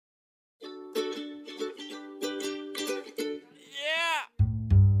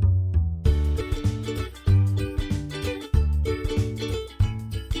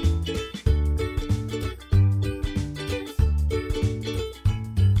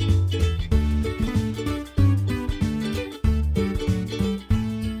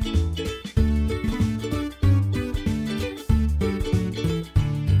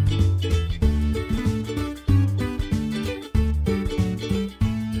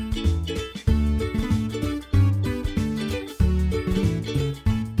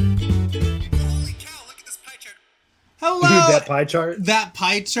that pie chart? That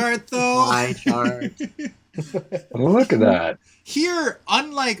pie chart, though. Pie chart. Look at that. Here,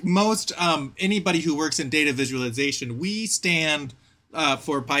 unlike most anybody who works in data visualization, we stand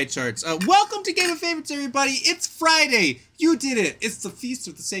for pie charts. Welcome to Game of Favorites, everybody. It's Friday. You did it. It's the Feast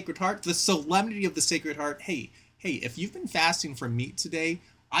of the Sacred Heart, the Solemnity of the Sacred Heart. Hey, if you've been fasting from meat today,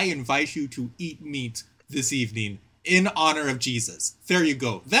 I invite you to eat meat this evening in honor of Jesus. There you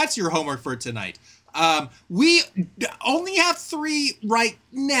go. That's your homework for tonight. We only have 3 right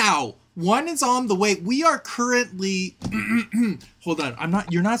now. One is on the way. We are currently hold on.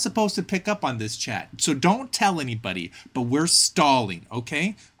 You're not supposed to pick up on this, chat. So don't tell anybody, but we're stalling,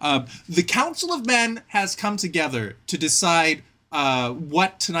 okay? The Council of Men has come together to decide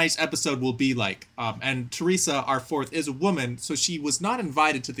what tonight's episode will be like. And Teresa, our 4th, is a woman, so she was not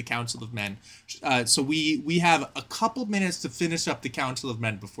invited to the Council of Men. So we have a couple minutes to finish up the Council of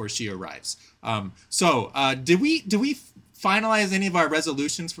Men before she arrives. Did we finalize any of our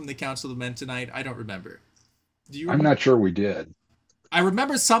resolutions from the Council of Men tonight? I don't remember. Do you remember? I'm not sure we did. I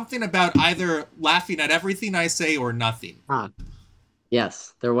remember something about either laughing at everything I say or nothing.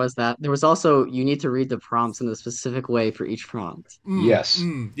 Yes, there was that. There was also, you need to read the prompts in a specific way for each prompt. Yes.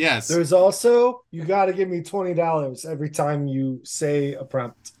 Yes. There's also, you got to give me $20 every time you say a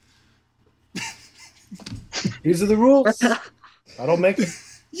prompt. These are the rules. I don't make it.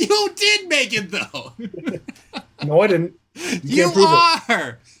 You did make it, though. No, I didn't. You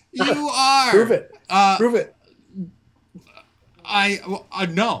are. You are. Prove it. Prove it.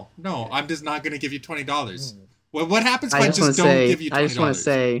 No. I'm just not going to give you $20. What happens if I just don't give you $20? I just want to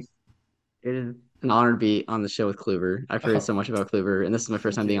say, it is an honor to be on the show with Kluver. I've heard so much about Kluver, and this is my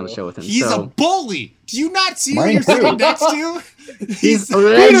first time being on the show with him. He's a bully. Do you not see who Mine you're too. sitting next to? He's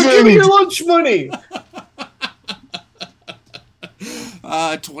Peter, give me your lunch money.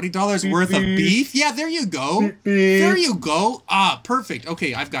 $20 worth of beef? Yeah, there you go. There you go. Perfect.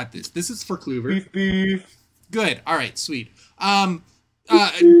 Okay, I've got this. This is for Kluver. Beef. Good. All right, sweet.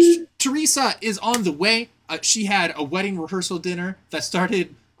 Teresa is on the way. She had a wedding rehearsal dinner that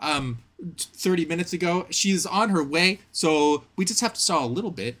started 30 minutes ago. She's on her way, so we just have to stall a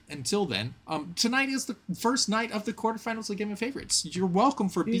little bit until then. Tonight is the first night of the quarterfinals of Game of Favorites. You're welcome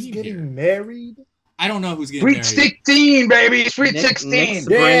for He's being getting here. married. I don't know who's getting Sweet married. 16, baby. Sweet Nick- 16. Nick's-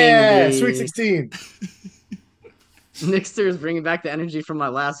 Yeah, Bringing the- Sweet 16. Nixter is bringing back the energy from my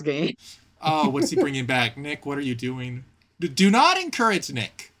last game. Oh, what's he bringing back? Nick, what are you doing? Do not encourage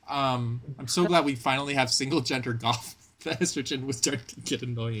Nick. I'm so glad we finally have single gender golf. The estrogen was starting to get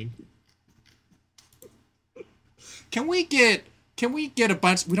annoying. Can we get a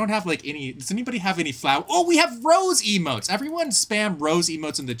bunch? We don't have like any. Does anybody have any flower? Oh, we have rose emotes. Everyone spam rose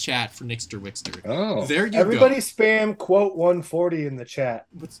emotes in the chat for Nixter Wixter. Oh. There you Everybody go. spam quote 140 in the chat.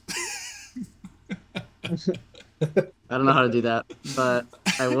 I don't know how to do that, but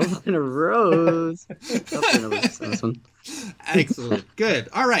I will find a rose. This one. Excellent. Good.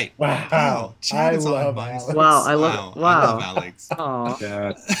 All right. Wow. Chat I is on love my Alex. side. Wow, I love- I wow. love Alex. Aw,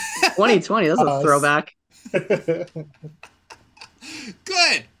 Yeah. 2020, that's a throwback.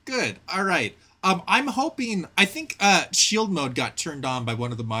 Good. All right. I'm hoping, I think shield mode got turned on by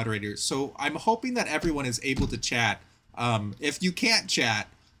one of the moderators, so I'm hoping that everyone is able to chat. If you can't chat,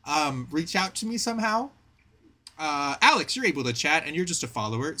 reach out to me somehow. Alex, you're able to chat, and you're just a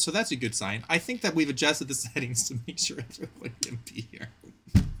follower, so that's a good sign. I think that we've adjusted the settings to make sure everyone can be here.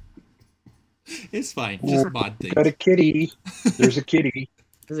 It's fine, just mod things. Got a kitty. There's a kitty.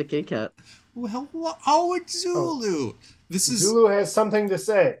 There's a Kit Kat. Well, oh, it's Zulu. This is... Zulu has something to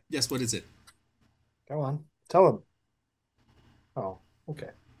say. Yes, what is it? Go on. Tell him. Oh, okay.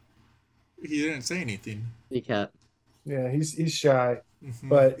 He didn't say anything. Kit Kat. Yeah, he's shy. Mhm.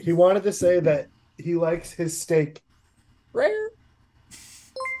 But he wanted to say that he likes his steak rare.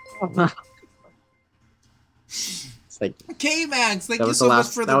 It's like, K-Max, thank That you was so the much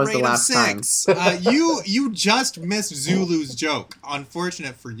last- for that the was the rate of last time. 6. You just missed Zulu's joke.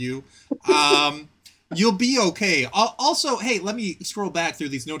 Unfortunate for you. You'll be okay. Also, hey, let me scroll back through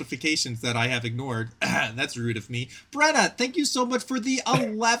these notifications that I have ignored. That's rude of me. Brenna, thank you so much for the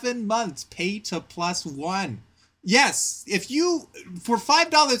 11 months pay to +1. Yes, if you, for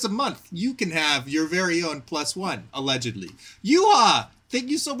 $5 a month, you can have your very own +1, allegedly. Yuha, thank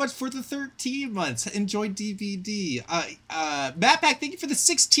you so much for the 13 months. Enjoy DVD. Mattpack, thank you for the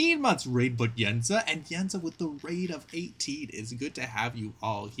 16 months. Raid but Yenza, and Yenza with the raid of 18. It's good to have you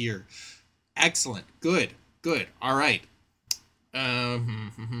all here. Excellent. Good. All right.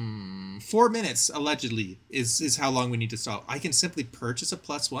 4 minutes allegedly is how long we need to stall. I can simply purchase a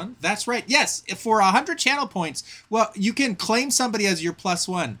 +1. That's right. Yes, if for 100 channel points, well, you can claim somebody as your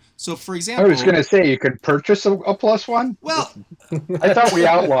 +1. So, for I example, was going to say you could purchase a +1. well, I thought we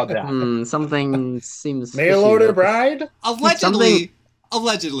outlawed that, Something seems Mail fishy order about this. bride?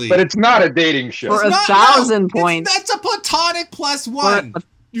 allegedly, but it's not a dating show. For a not- 1,000 it's- points. That's a platonic +1.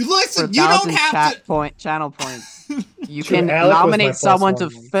 You For listen. You 1,000 don't have chat to. channel points. You True, can Alec was my nominate someone to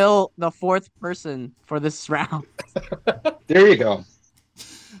 +1. fill the 4th person for this round. There you go.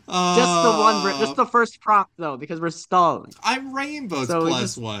 Just the first prompt though, because we're stalling. I'm Rainbow's So we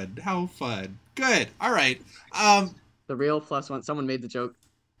 +1. How fun. Good. All right. The real +1. Someone made the joke.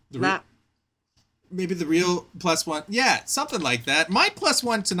 The re- Maybe the real +1. Yeah, something like that. My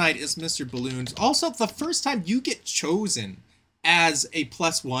 +1 tonight is Mr. Balloons. Also, the first time you get chosen as a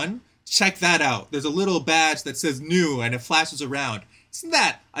 +1, check that out. There's a little badge that says new and it flashes around. Isn't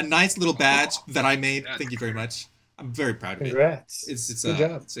that a nice little badge that I made? Thank you very much. I'm very proud of it. Congrats. It's Good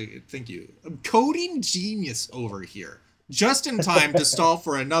job. thank you. I'm coding genius over here. Just in time to stall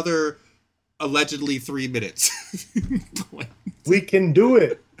for another allegedly 3 minutes. We can do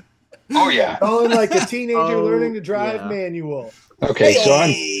it. Oh yeah. Calling like a teenager Oh, learning to drive yeah. manual. Okay, so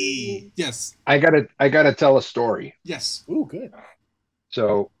Yes. I gotta tell a story. Yes. Ooh, good.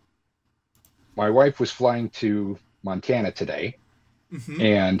 So my wife was flying to Montana today, Mhm.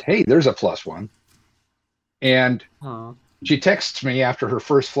 and hey, there's a +1. And Aw. she texts me after her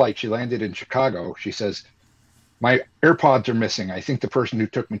first flight. She landed in Chicago. She says, "My AirPods are missing. I think the person who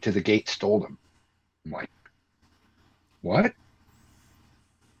took me to the gate stole them." I'm like, "What?"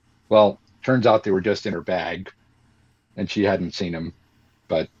 Well, turns out they were just in her bag, and she hadn't seen them,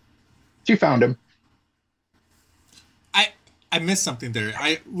 but she found them. I missed something there.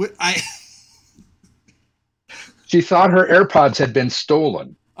 She thought her AirPods had been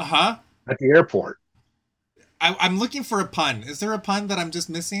stolen Uh-huh. at the airport. I'm looking for a pun. Is there a pun that I'm just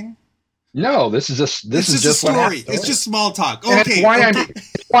missing? No, this is It's just just a what story. happened. It's just small talk. And Okay.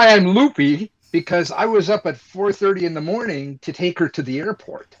 it's why I'm loopy, because I was up at 4:30 in the morning to take her to the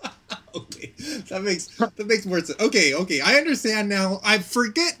airport. Okay, that makes more sense. Okay, I understand now. I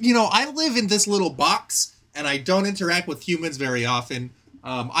forget. I live in this little box, and I don't interact with humans very often.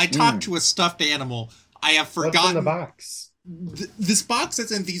 I talk to a stuffed animal. I have What's in forgotten the box? This box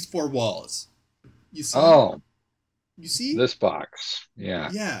is in these 4 walls. You see? Oh, You see? this box. Yeah,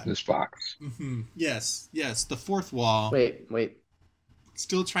 Yeah. this box. Yes. The 4th wall. Wait.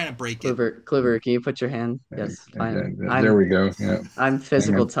 Still trying to break it. Clover, can you put your hand? Yes, fine. There we go. Yeah. I'm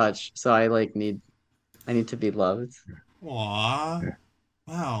physical touch, so I need to be loved. Aw.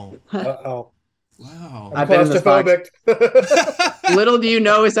 Wow. Uh-oh. Wow. I've been in this box. Claustrophobic. Little do you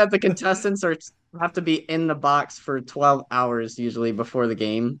know is that the contestants have to be in the box for 12 hours usually before the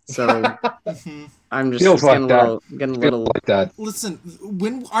game. So Mhm. I'm just Feels getting like a little Feels like that. Listen,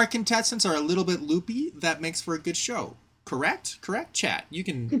 when our contestants are a little bit loopy, that makes for a good show. Correct, chat. You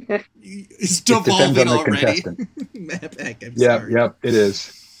can. It's It depends devolving on the already. contestant. Heck, I'm Yep, sorry. yep, it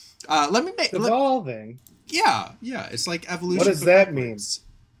is. Let me make. Evolving. Yeah. It's like evolution. What does but that backwards.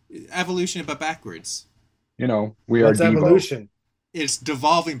 Evolution, but backwards. We are What's Devo. evolution? It's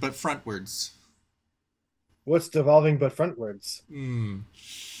devolving, but frontwards. What's devolving but frontwards?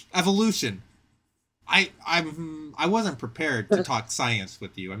 Evolution. I wasn't prepared to talk science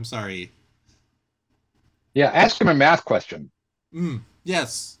with you. I'm sorry. Yeah, ask him a math question.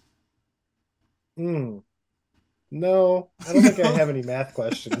 Yes. No, I don't think I have any math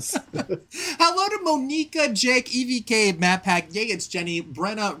questions. Hello to Monica, Jake, EVK, Matt Pack, Yay, it's Jenny,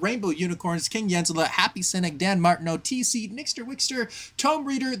 Brenna, Rainbow Unicorns, King Jensela, Happy Cynic, Dan Martineau, TC, Nixter Wixter, Tome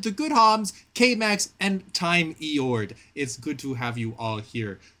Reader, The Good Homs, K-Max, and Time Eord. It's good to have you all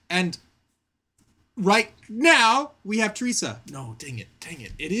here. And right now, we have Teresa. No, dang it.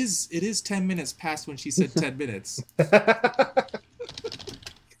 It is 10 minutes past when she said 10 minutes.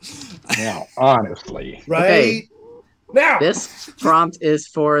 Now, honestly. Right Okay. now. This prompt is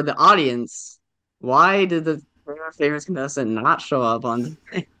for the audience. Why did the favorites contestant not show up on?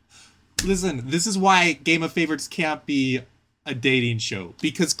 Listen, this is why Game of Favorites can't be a dating show.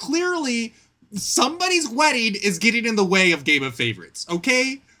 Because clearly, somebody's wedding is getting in the way of Game of Favorites,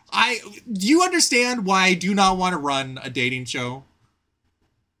 okay? Do you understand why I do not want to run a dating show?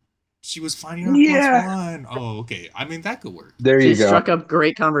 She was finding her +1. Oh, okay. I mean, that could work. There She you go. struck up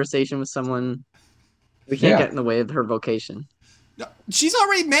great conversation with someone. We can't Yeah. get in the way of her vocation. No, she's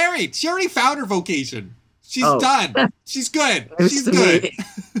already married. She already found her vocation. She's Oh. done. She's good. It's She's to good.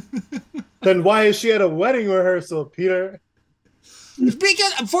 me. Then why is she at a wedding rehearsal, Peter?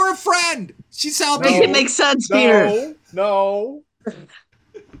 Because for a friend. She's helping. Make it make sense, Peter. No.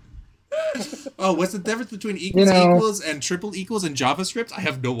 Oh, what's the difference between equals and triple equals in JavaScript? I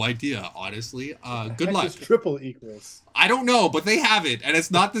have no idea, honestly. Good luck. It's triple equals. I don't know, but they have it, and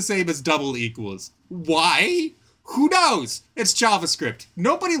it's not the same as double equals. Why? Who knows? It's JavaScript.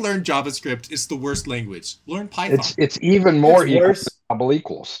 Nobody learned JavaScript. It's the worst language. Learn Python. It's even more It's equal worse. than double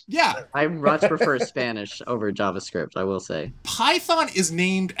equals. Yeah. I much prefer Spanish over JavaScript, I will say. Python is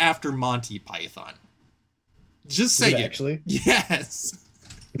named after Monty Python. Just Is say it it. actually? Yes.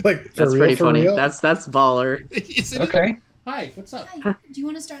 Like, for That's real, pretty for funny. real? That's baller. Isn't it? Okay. Hi, what's up? Hi, do you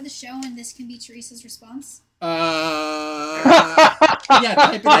want to start the show and this can be Teresa's response? Yeah,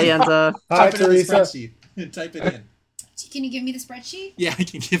 type it Hi, in. Enza. Hi, Type it in the Teresa. spreadsheet. Type it in. Can you give me the spreadsheet? Yeah, I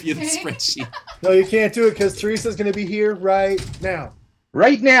can give you the spreadsheet. No, you can't do it because Teresa's going to be here right now.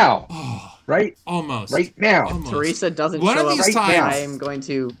 Right now. Oh, Right. almost. Right now. Almost. Teresa doesn't One show of up. these Right now. times- I am going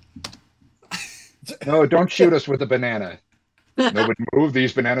to. No, don't shoot us with a banana. Nobody move.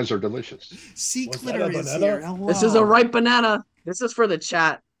 These bananas are delicious. See, Was that a Clitter is banana? here. Hello. This is a ripe banana. This is for the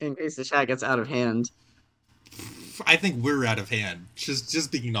chat in case the chat gets out of hand. I think we're out of hand.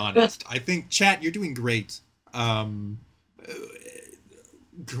 Just being honest. I think chat, you're doing great.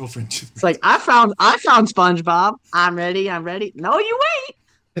 Girlfriend. It's like I found SpongeBob. I'm ready. No, you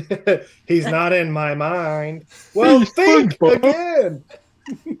wait. He's not in my mind. Well, He's think SpongeBob. again.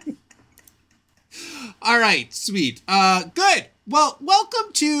 All right, sweet. Good. Well,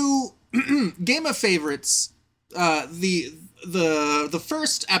 welcome to Game of Favorites. The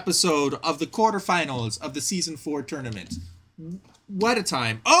first episode of the quarterfinals of the season 4 tournament. What a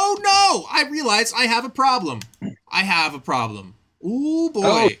time. Oh no! I realized I have a problem. Ooh boy.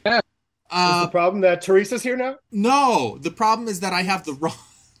 Oh, yeah. Is the problem that Teresa's here now? No, the problem is that I have the wrong.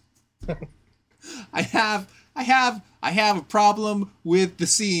 I have a problem with the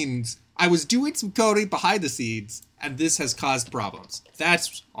scenes. I was doing some coding behind the scenes, and this has caused problems.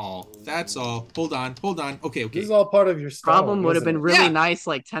 That's all. Hold on. Okay. This is all part of your style. Problem would have been really Yeah. nice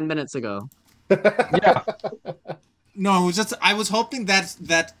like 10 minutes ago. Yeah. No, I was hoping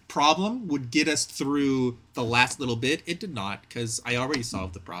that problem would get us through the last little bit. It did not, because I already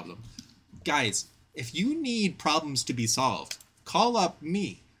solved the problem. Guys, if you need problems to be solved, call up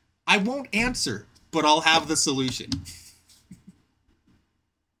me. I won't answer, but I'll have the solution.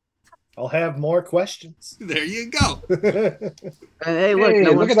 I'll have more questions. There you go. And hey, look, Hey,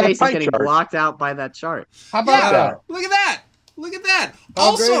 no look one's at that face is pie getting chart. blocked out by that chart. How about Yeah, that? look at that. How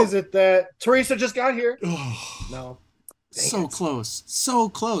Also, great is it that Teresa just got here? oh, No. so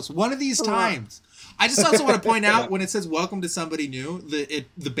close. One of these times. I just also want to point out when it says "Welcome to somebody new,"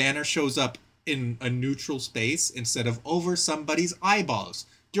 the banner shows up in a neutral space instead of over somebody's eyeballs.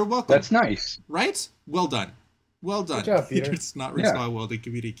 You're welcome. That's nice. Right? Well done. Good job, Peter. It's not respond well to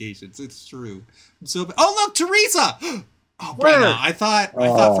communications. It's true. So, oh look, Teresa. Oh, Brenna, I thought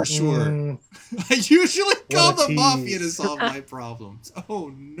for sure. Mm, I usually call What a the mafia to tease. solve my problems.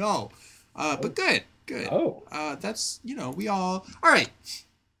 Oh no. But good. oh. That's, we all right.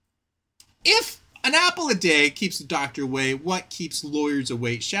 If an apple a day keeps the doctor away, what keeps lawyers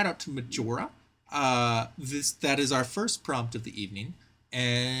away? Shout out to Majora. That is our first prompt of the evening.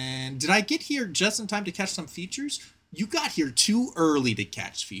 And did I get here just in time to catch some features? You got here too early to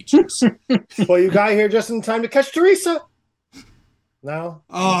catch features. Well, you got here just in time to catch Teresa. No.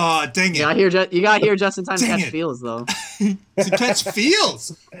 Oh, dang You got it. here just in time to Dang catch it. feels though. To catch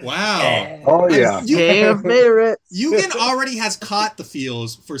feels. Wow. Oh, yeah. Game of favorites. Eugen already has caught the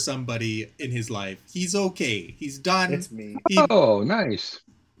feels for somebody in his life. He's okay. He's done. It's me. Oh, nice.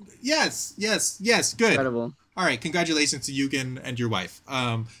 Yes. Good. Incredible. All right. Congratulations to Eugen and your wife.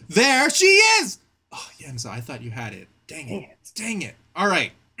 There she is. Oh, Yenza, I thought you had it. Dang it. All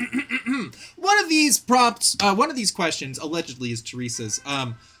right. One of these questions allegedly is Teresa's.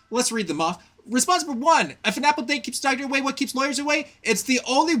 Let's read them off. Response number 1. If an apple day keeps the doctor away, what keeps lawyers away? It's the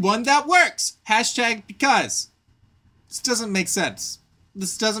only one that works. # because. This doesn't make sense.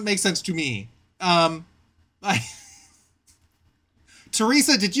 This doesn't make sense to me.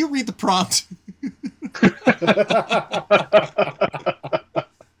 Teresa, did you read the prompt?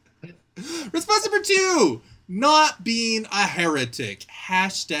 Response number 2. Not being a heretic.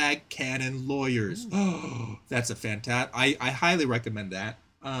 # canon lawyers. That's a fantastic. I highly recommend that.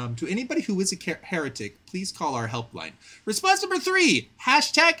 To anybody who is a heretic, please call our helpline. Response number 3.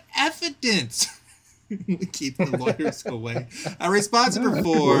 # evidence. Keep the lawyers away. Response number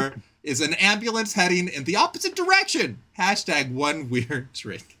 4 is an ambulance heading in the opposite direction. # one weird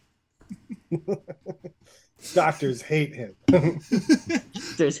trick. Doctors hate him.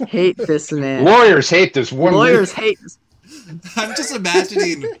 Just hate this man. Lawyers hate this one. Lawyers hate this. I'm just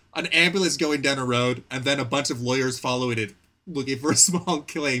imagining an ambulance going down a road and then a bunch of lawyers following it looking for a small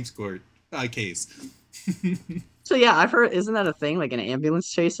claims court case. So yeah, I've heard. Isn't that a thing? Like an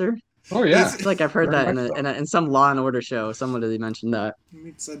ambulance chaser? Oh yeah. I feel like I've heard that in some Law and Order show. Somebody mentioned that.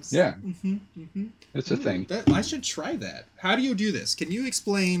 Makes sense. Yeah. Mm-hmm. It's a thing. I should try that. How do you do this? Can you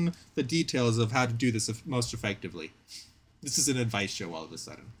explain the details of how to do this most effectively? This is an advice show all of a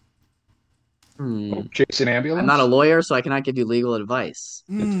sudden. Oh, chase an ambulance. I'm not a lawyer, so I cannot give you legal advice.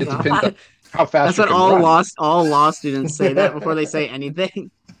 It depends on how fast. That's what you can run. all law students say that before they say anything.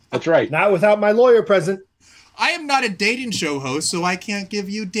 That's right. Not without my lawyer present. I am not a dating show host, so I can't give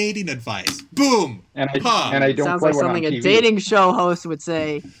you dating advice. Boom. And I don't Sounds play like one something on a TV. dating show host would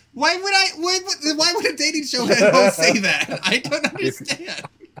say. Why would a dating show host say that? I don't understand.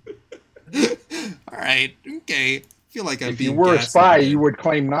 All right. Okay. Feel like I'm If you being were a spy, gaslighted. you would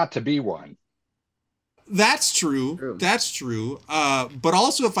claim not to be one. That's true. True. That's true. But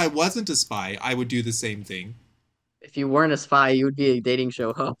also, if I wasn't a spy, I would do the same thing. If you weren't a spy, you would be a dating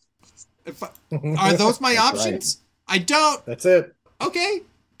show host. Are those my That's options? I don't. That's it. Okay.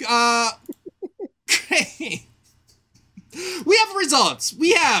 Great. We have results.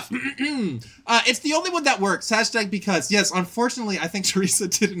 We have. It's the only one that works. Hashtag because. Yes, unfortunately, I think Teresa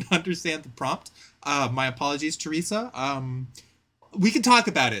didn't understand the prompt. My apologies, Teresa. We can talk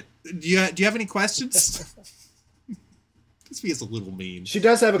about it. Do you have any questions? This feels a little mean. She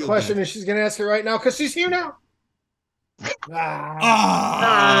does have a Feel question, bad. and she's going to ask it right now because she's here now.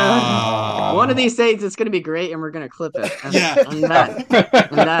 One of these days, it's going to be great, and we're going to clip it. And, Yeah. And then.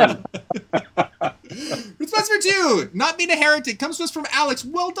 Response number 2. Not being a heretic comes to us from Alex.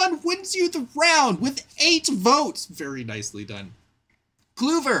 Well done. Wins you the round with 8 votes. Very nicely done.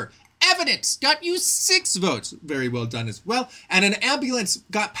 Kluver. Evidence got you 6 votes. Very well done as well. And an ambulance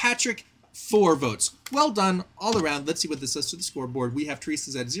got Patrick 4 votes. Well done all around. Let's see what this does to the scoreboard. We have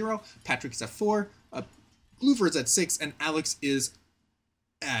Teresa's at 0. Patrick is at 4. Kluver is at 6. And Alex is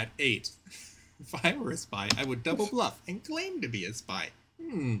at 8. If I were a spy, I would double bluff and claim to be a spy.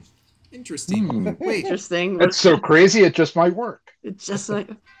 Interesting. Wait. Interesting. That's so crazy. It just might work. It's just like.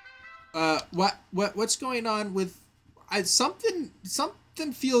 What's going on with something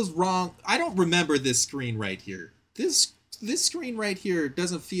feels wrong. I don't remember this screen right here. This screen right here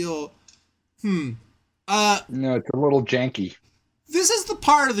doesn't feel No, it's a little janky. This is the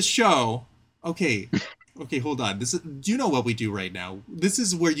part of the show. Okay, hold on. Do you know what we do right now? This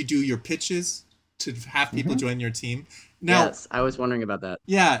is where you do your pitches to have people join your team. Now, Yes, I was wondering about that.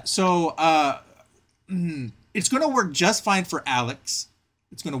 yeah, so it's going to work just fine for Alex.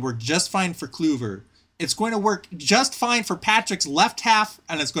 It's going to work just fine for Kluver. It's going to work just fine for Patrick's left half,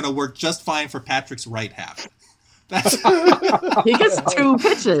 and it's going to work just fine for Patrick's right half. That's He gets 2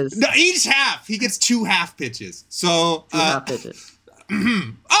 pitches. no, each half. He gets 2 half pitches. So, 2 half pitches.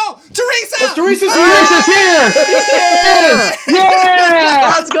 oh, Teresa! Teresa's Teresa's here!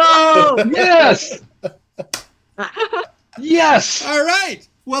 Yeah! Let's go! Yes! Yes! All right.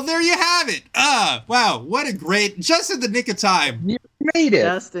 Well, there you have it. Wow, what a great, just in the nick of time. You made it.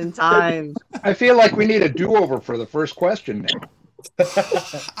 Just in time. I feel like we need a do-over for the first question now.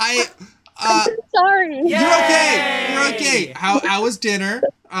 Sorry. You're okay. You're okay. How was dinner?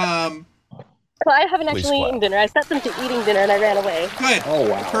 Well, I haven't actually eaten dinner. I set them to eating dinner and I ran away. Good. Oh,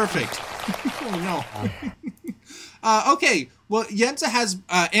 wow. Perfect. Oh, no. Okay. Well, Yensa has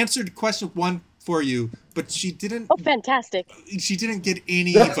answered question 1 for you, but she didn't. Oh, fantastic. She didn't get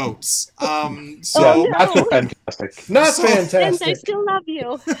any votes. So Oh, no. Not so fantastic. Not So- And I fantastic. still love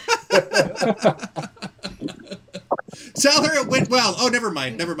you. tell her it went well. Oh, never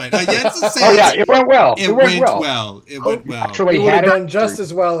mind. Yensa says Oh, yeah, it went well. it went well. It went well. Actually, We would have had done it. just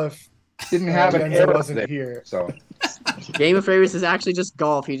as well if Didn't have an Yensa error wasn't there. here. So Game of Favorites is actually just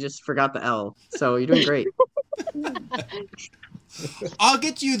golf. You just forgot the L. So you're doing great. I'll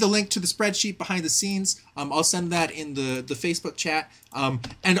get you the link to the spreadsheet behind the scenes. I'll send that in the Facebook chat.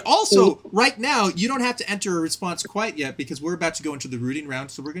 And also, right now, you don't have to enter a response quite yet because we're about to go into the rooting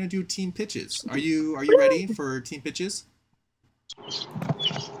round. So we're going to do team pitches. Are you ready for team pitches?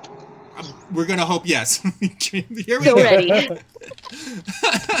 We're going to hope yes. Here we So go. ready.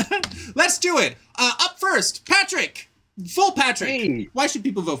 Let's do it. Up first, Patrick. Full Patrick. Hey. Why should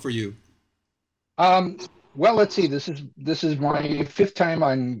people vote for you? well, let's see. This is my 5th time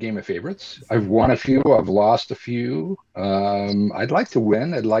on Game of Favorites. I've won a few. I've lost a few. I'd like to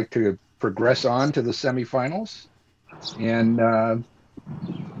win. I'd like to progress on to the semifinals. And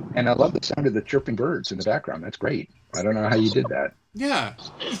I love the sound of the chirping birds in the background. That's great. I don't know how you did that. Yeah.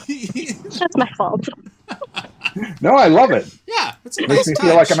 That's my fault. No, I love it. Yeah, it's a It nice makes me touch.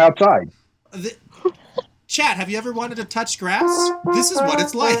 feel like I'm outside. Chat, have you ever wanted to touch grass? This is what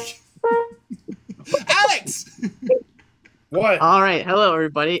it's like. Alex! What? All right, hello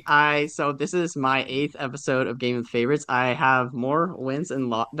everybody. So this is my 8th episode of Game of Favorites. I have more wins than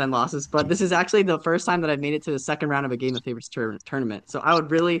losses, but this is actually the first time that I've made it to the second round of a Game of Favorites tournament. So I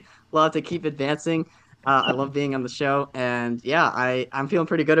would really love to keep advancing. I love being on the show, and yeah, I'm feeling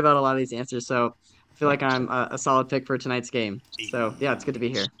pretty good about a lot of these answers. So I feel like I'm a solid pick for tonight's game. So yeah, it's good to be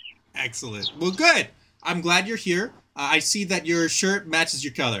here. Excellent. Well, good. I'm glad you're here. I see that your shirt matches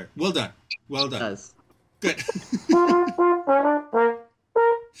your color. Well done. Well done. It does. Good.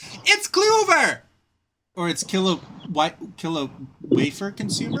 It's Kluver! Or it's Kilo Wafer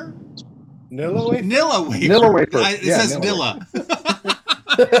Consumer? Nilla wafer? Nilla Wafer. Nilla Wafer. It Yeah, says Nilla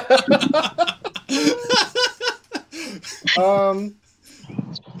Nilla.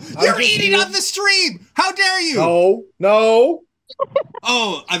 You're eating on the stream! How dare you! No.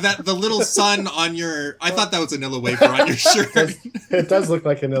 Oh, the little sun on your... I thought that was a Nilla Wafer on your shirt. It does look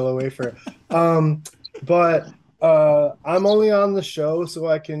like a Nilla wafer. But I'm only on the show so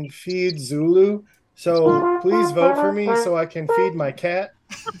I can feed Zulu. So please vote for me so I can feed my cat.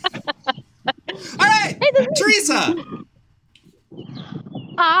 All right, Teresa!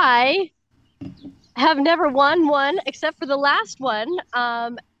 I have never won one except for the last one.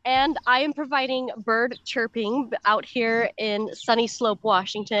 And I am providing bird chirping out here in Sunny Slope,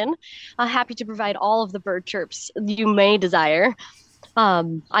 Washington. Happy to provide all of the bird chirps you may desire.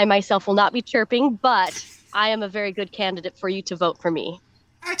 I myself will not be chirping, but I am a very good candidate for you to vote for me.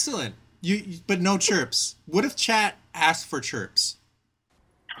 Excellent. But no chirps. What if chat asks for chirps?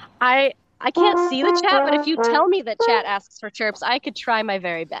 I can't see the chat, but if you tell me that chat asks for chirps, I could try my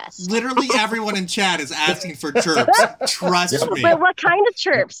very best. Literally everyone in chat is asking for chirps. Trust me. But what kind of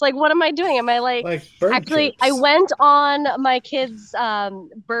chirps? Like, what am I doing? Am I like bird actually? chirps. I went on my kids'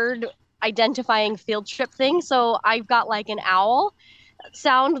 bird identifying field trip thing, so I've got like an owl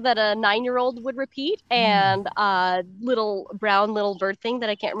sound that a 9-year-old would repeat, and a little brown little bird thing that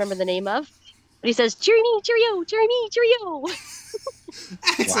I can't remember the name of. But he says, "Cheery me, cheerio, cheery me, cheerio."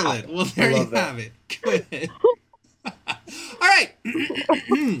 Excellent. Wow. Well, there you have it. Good. All right.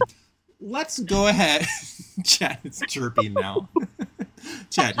 Let's go ahead. Chat is chirping now.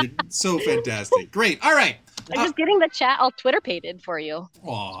 Chat, you're so fantastic. Great. All right. I'm just getting the chat all Twitter-pated for you.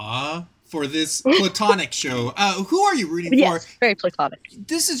 Aw. For this platonic show. Who are you rooting for? Yes, very platonic.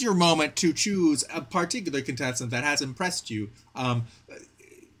 This is your moment to choose a particular contestant that has impressed you. And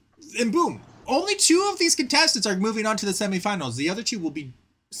boom. Only 2 of these contestants are moving on to the semifinals. The other 2 will be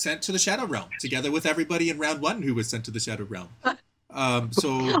sent to the Shadow Realm, together with everybody in round 1 who was sent to the Shadow Realm.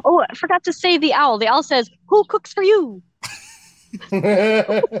 Oh, I forgot to say the owl. The owl says, "Who cooks for you?" Okay.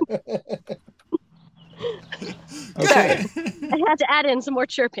 I had to add in some more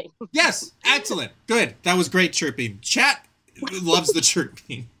chirping. Yes, excellent. Good. That was great chirping. Chat loves the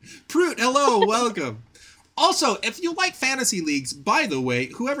chirping. Proot, hello, welcome. Also, if you like fantasy leagues, by the way,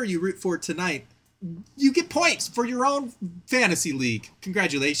 whoever you root for tonight, you get points for your own fantasy league.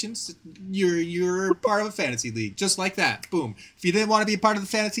 Congratulations. You're part of a fantasy league. Just like that. Boom. If you didn't want to be a part of the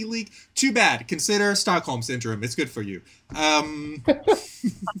fantasy league, too bad. Consider Stockholm Syndrome. It's good for you.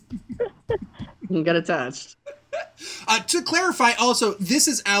 You got attached. To clarify, also, this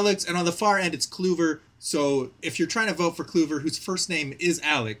is Alex, and on the far end, it's Kluver. So if you're trying to vote for Kluver, whose first name is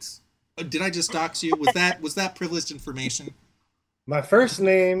Alex, did I just dox you? Was that privileged information? My first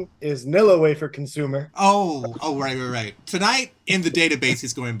name is Nilla Wafer Consumer. Oh, right. Tonight in the database,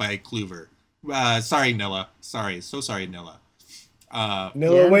 he's going by Kluver. Sorry, Nilla. Sorry, Nilla.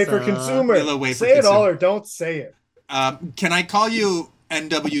 Nilla Wafer Consumer. Nilla Wafer say Consumer. It all or don't say it. Can I call you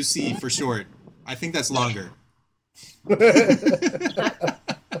NWC for short? I think that's longer.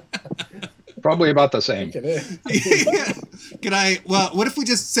 Probably about the same. Can I? Well, what if we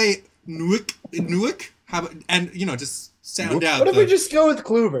just say Nuik? And just sound out. What if we just go with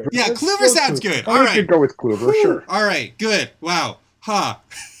Kluver? Yeah, Kluver sounds good. All We right. could go with Kluver, sure. All right, good. Wow.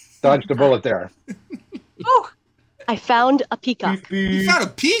 Dodged a bullet there. Oh, I found a peacock. You found a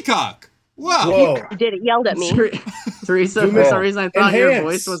peacock. Wow. Whoa. You did it. Yelled at me. Teresa, for some reason, I thought your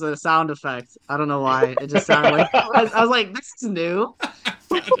voice was a sound effect. I don't know why. It just sounded like... I was like, this is new.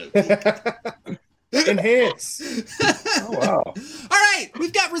 Enhance. Oh, wow. All right,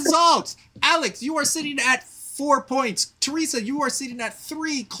 we've got results. Alex, you are sitting at 4 points. Teresa, you are sitting at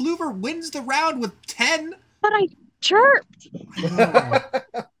 3. Kluver wins the round with 10. But I chirped.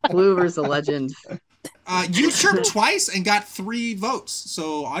 Kluver's a legend. You chirped twice and got 3 votes.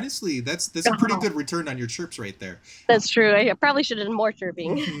 So honestly, that's a pretty good return on your chirps right there. That's true. I probably should have done more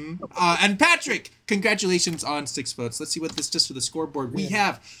chirping. Mm-hmm. And Patrick, congratulations on 6 votes. Let's see what this does for the scoreboard. We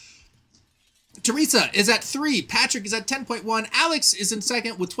have Teresa is at 3. Patrick is at 10.1. Alex is in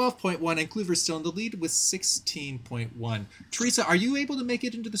second with 12.1. And Kluver's still in the lead with 16.1. Teresa, are you able to make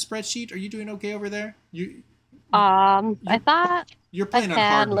it into the spreadsheet? Are you doing okay over there? I thought You're I playing on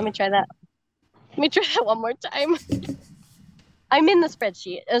had. hard Let me mode. try that. Let me try that one more time. I'm in the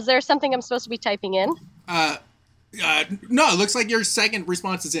spreadsheet. Is there something I'm supposed to be typing in? No, it looks like your second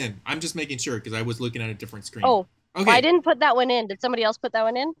response is in. I'm just making sure because I was looking at a different screen. Oh, okay. I didn't put that one in. Did somebody else put that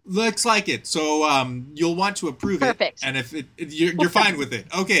one in? Looks like it. So you'll want to approve Perfect. it. And if you're fine with it.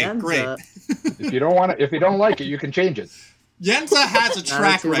 Okay, Jenza. great. If you don't like it, you can change it. Yenza has a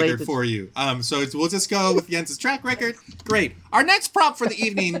track too late record to- for you. So we'll just go with Yenza's track record. Great. Our next prompt for the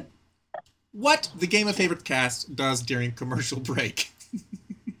evening: what the Game of Favorites cast does during commercial break.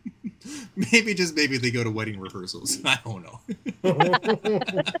 Maybe they go to wedding rehearsals. I don't know.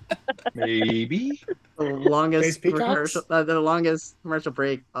 Maybe. The longest Face peacocks? rehearsal, the longest commercial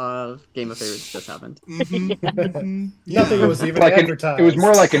break of Game of Favorites just happened. Mhm. Nothing Yeah. was even Like advertised. it was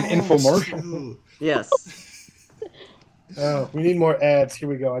more like an Oh, infomercial. true. Yes. Oh, we need more ads. Here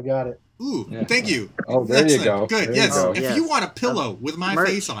we go. I got it. Ooh, Yeah. thank you. Oh, there you Excellent. go. Good. There Yes. you go. If Yes. you want a pillow with my Merch.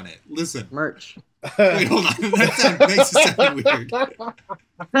 face on it, listen. Merch. Wait, hold on. That makes it sound weird.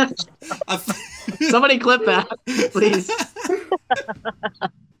 Somebody clip that, please.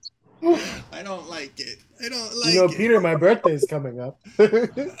 I don't like it. I don't like You know, it. Peter, my birthday's coming up. Great.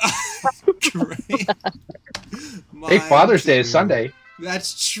 Hey, Father's Day is Mine too. Sunday.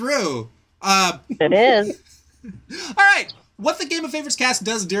 That's true. It is. All right. What the Game of Favorites cast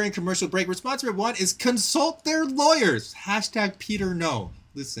does during commercial break. Response number 1 is consult their lawyers. Hashtag Peter no.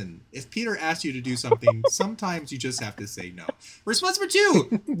 Listen, if Peter asks you to do something, sometimes you just have to say no. Response number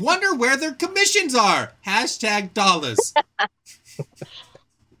 2, wonder where their commissions are. Hashtag dollars.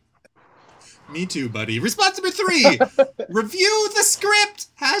 Me too, buddy. Response number 3, review the script.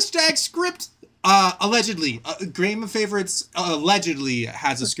 Hashtag script. Allegedly, Game of Favorites allegedly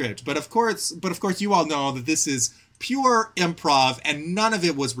has a script, but of course, you all know that this is pure improv and none of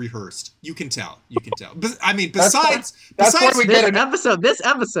it was rehearsed. You can tell. But I mean, That's why we get This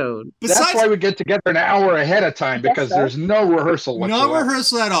episode. That's why we get together an hour ahead of time, because there's no rehearsal no whatsoever.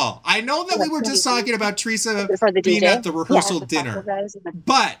 rehearsal at all. I know that we were just talking about Teresa For the being DJ? at the rehearsal dinner,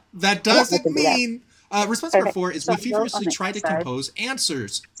 but that doesn't mean. Response number 4 is we feverishly try to compose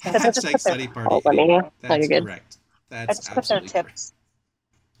answers. Hashtag study party. Let me know. That's you're good. correct. That's absolutely correct.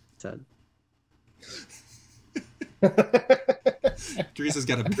 Said. Teresa's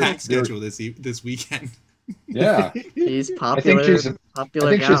got a packed schedule this weekend. Yeah, He's I popular. think she's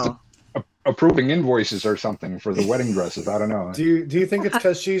Popular she's gal. approving invoices or something for the wedding dresses. I don't know. Do you think it's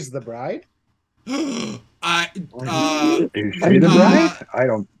because she's the bride? I Is she the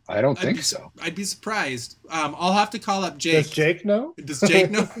bride? I don't think so. I'd be surprised. I'll have to call up Jake. Does Jake know? Does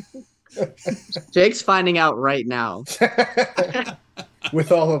Jake know? Jake's finding out right now.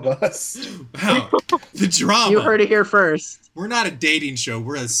 With all of us. Wow, the drama. You heard it here first. We're not a dating show.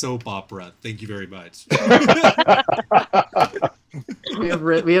 We're a soap opera. Thank you very much. We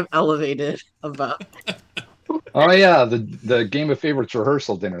have elevated about. Oh yeah, the Game of Favorites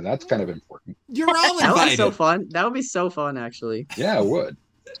rehearsal dinner. That's kind of important. You're all That would be invited. so fun. That would be so fun, actually. Yeah, it would.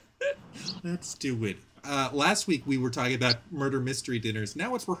 Let's do it. Last week we were talking about murder mystery dinners.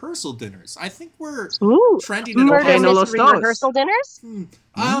 Now it's rehearsal dinners. I think we're Ooh. trending in a Murder Okay, no mystery los dos. rehearsal dinners?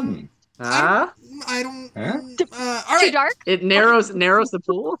 Ah, I don't. Huh? All Too right. dark? it narrows the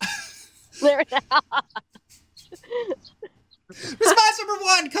pool. There. Response number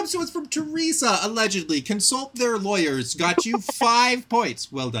 1 comes to us from Teresa. Allegedly, consult their lawyers. Got you 5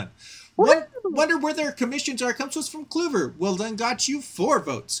 points. Well done. Wonder where their commissions are. Comes to us from Kluver. Well done. Got you 4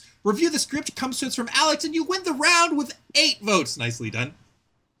 votes. Review the script. Comes to us from Alex, and you win the round with 8 votes. Nicely done.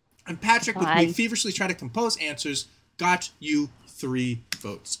 And Patrick, with me feverishly try to compose answers, got you 3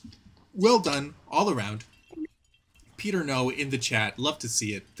 votes. Well done all around. Peter No in the chat. Love to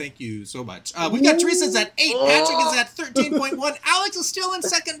see it. Thank you so much. We've got Teresa's at 8. Patrick is at 13.1. Alex is still in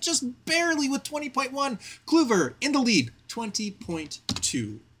second, just barely with 20.1. Kluver in the lead,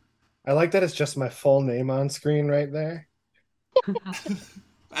 20.2. I like that it's just my full name on screen right there.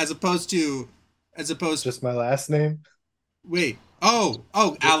 As opposed to Just my last name. wait. Oh,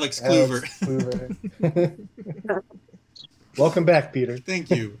 Alex Kluver. Alex Kluver. Welcome back, Peter. Thank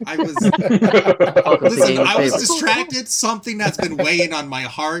you. I was Welcome to listen. Game of I was Favorites. distracted. Something that's been weighing on my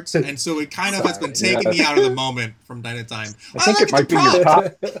heart, and so it kind of has been taking me out of the moment from time to time. I think like it might the be your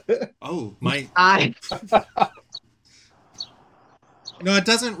prompt. top. Oh my! I No, it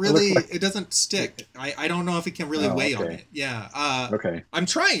doesn't really. It doesn't stick. I don't know if it can really Oh, weigh on okay. it. Yeah. Okay, I'm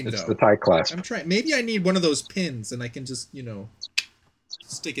trying it's though. the tie clasp. I'm trying. Maybe I need one of those pins, and I can just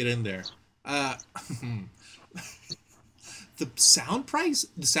stick it in there. Uh, the sound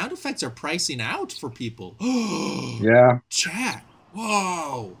effects are pricing out for people. Yeah. Chat.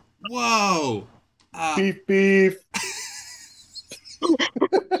 Whoa. Whoa. Beef, beef.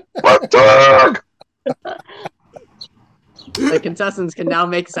 The contestants can now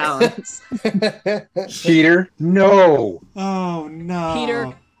make sounds. Peter, no. Oh no.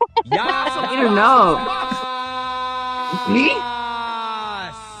 Peter. Peter, no.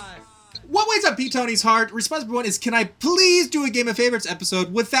 What weighs on Pete Tony's heart? Response number 1 is, can I please do a Game of Favorites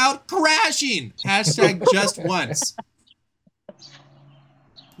episode without crashing? Hashtag just once.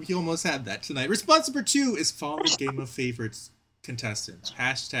 We almost had that tonight. Response number 2 is fallen Game of Favorites contestant.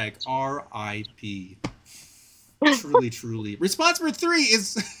 Hashtag RIP. Truly, truly. Response number 3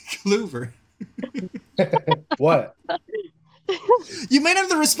 is Kluver. What? You made up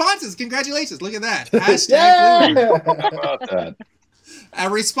the responses. Congratulations. Look at that. Hashtag Kluver. How about that?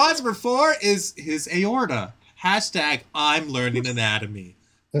 And response number 4 is his aorta. Hashtag I'm learning anatomy.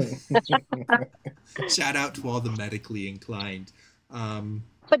 Shout out to all the medically inclined.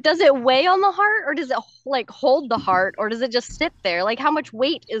 But does it weigh on the heart, or does it like hold the heart, or does it just sit there? Like, how much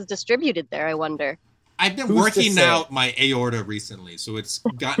weight is distributed there, I wonder? I've been Who's to working say? out my aorta recently, so it's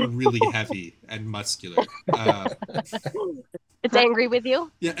gotten really heavy and muscular. It's angry with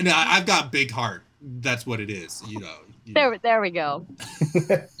you? Yeah, no, I've got big heart. That's what it is. You know. There we go.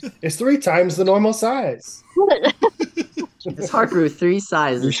 It's 3 times the normal size. His heart grew 3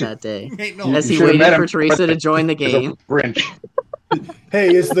 sizes that day. Ain't no As You he should've waited met him for Teresa to join the There's a game. Grinch.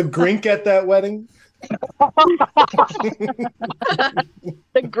 Hey, is the Grink at that wedding?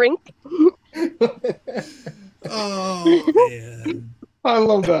 The grink. Oh man. I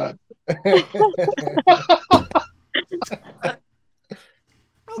love that.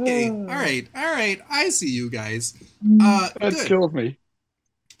 Okay. All right. I see you guys. That Good. killed me.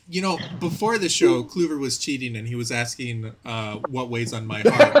 You know, before the show, Kluver was cheating and he was asking what weighs on my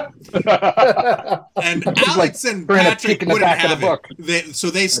heart. And Alex and we're gonna Patrick peek in the wouldn't back of have the book. it. So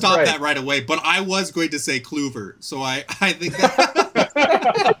they stopped right. that right away. But I was going to say Kluver. So I think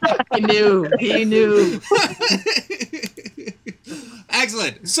that... He knew.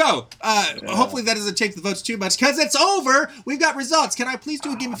 Excellent. So, hopefully that doesn't change the votes too much because it's over. We've got results. Can I please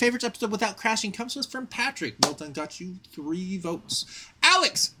do a Game of Favorites episode without crashing? Comes to us from Patrick. Well done. Got you 3 votes.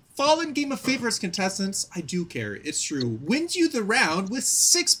 Alex, fallen Game of Favorites contestants, I do care. It's true. Wins you the round with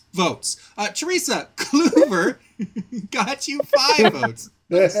 6 votes. Teresa, Kluver got you 5 votes.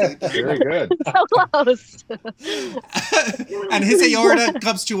 Very good. So close. And his aorta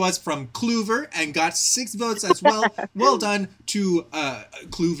comes to us from Kluver and got 6 votes as well. Well done to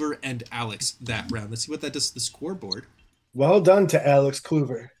Kluver and Alex that round. Let's see what that does to the scoreboard. Well done to Alex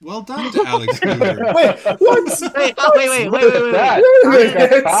Kluver. Well done to Alex Kluver. Wait, what? Wait. That.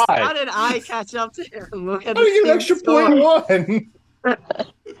 Wait, How did I catch up to him? Look at How do you get an the extra score. point 1?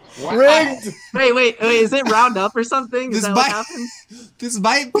 Wow. Rigged. Wait, is it round up or something? Is This that might- what happens? This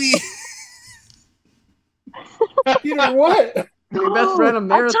might be... Peter, what? We best run a A tie.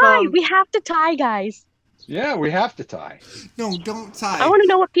 marathon. We have to tie, guys. Yeah, we have to tie. No, don't I tie. want to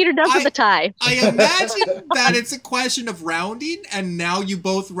know what Peter does with I- the tie. I imagine that it's a question of rounding, and now you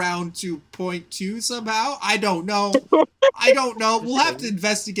both round to 0.2 somehow. I don't know. We'll have to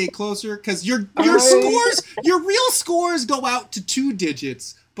investigate closer because your scores, your real scores go out to 2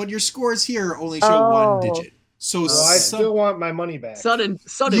 digits, but your scores here only show 1 digit. So Well, I still want my money back. Sudden.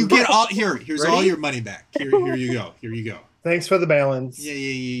 you get all here's all Ready? your money back. Here you go. Thanks for the balance.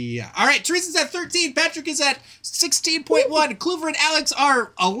 Yeah. All right, Teresa's at 13. Patrick is at 16.1. Kluver and Alex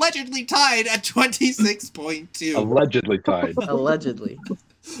are allegedly tied at 26.2. Allegedly tied. Allegedly. But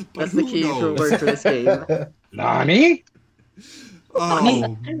That's the who key knows? word for this game. Nani?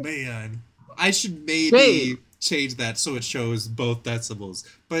 Oh man, I should maybe Hey. change that so it shows both decibels.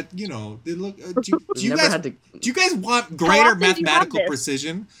 But you know, they look. Do you Never guys had to. do you guys want greater often do you have mathematical this?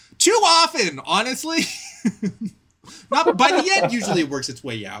 precision? Too often, honestly. Not by the end. Usually, it works its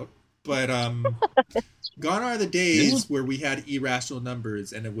way out. But gone are the days where we had irrational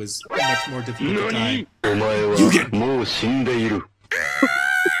numbers and it was much more difficult to time. お前は You can- もう死んでいる。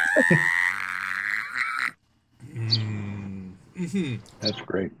 Mm-hmm. That's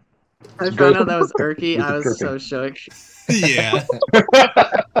great. I found out that was Erky. I was so shook. Yeah.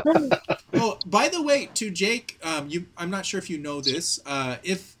 Oh, by the way, to Jake, I'm not sure if you know this.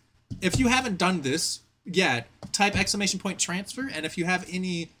 If you haven't done this yet, type !transfer, and if you have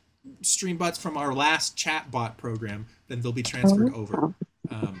any stream bots from our last chat bot program, then they'll be transferred over.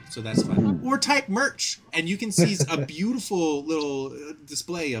 So that's fun. Or type merch, and you can see a beautiful little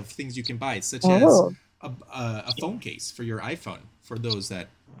display of things you can buy, such as a phone case for your iPhone, for those that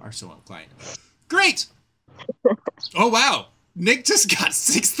are so inclined. Great. Oh wow, Nick just got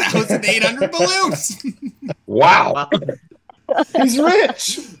 6,800 balloons. Wow. He's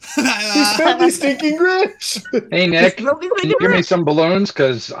rich. He's family stinking rich. Hey, Nick, can you give me some balloons?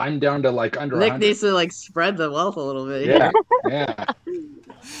 Because I'm down to like under Nick 100. needs to like spread the wealth a little bit. Yeah, yeah.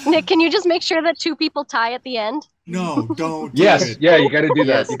 Nick, can you just make sure that 2 people tie at the end? No, don't. Do Yes, it. yeah, you got to do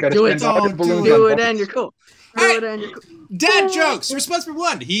that. Yes, You got to do it. spend 100 Don't balloons Do on it and you're cool. Do Hey. it and you're cool. Dad jokes. Response number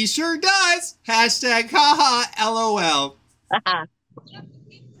 1. He sure does. Hashtag haha LOL.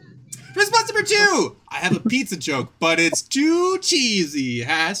 Response number 2. I have a pizza joke, but it's too cheesy.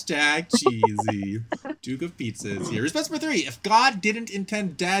 Hashtag cheesy. Duke of pizzas here. Response number 3. If God didn't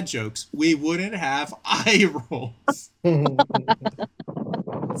intend dad jokes, we wouldn't have eye rolls.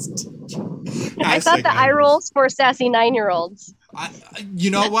 I thought the eye rolls for sassy 9-year-olds.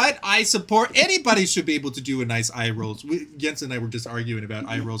 You know what? I support anybody should be able to do a nice eye rolls. Jens and I were just arguing about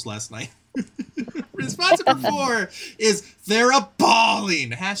eye rolls last night. Response number 4 is they're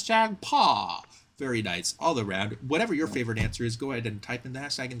appalling. Hashtag paw. Very nice all around. Whatever your favorite answer is, go ahead and type in the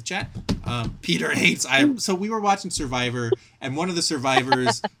hashtag in the chat. Peter hates eye. So we were watching Survivor, and one of the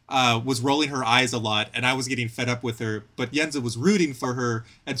survivors was rolling her eyes a lot, and I was getting fed up with her. But Yenza was rooting for her,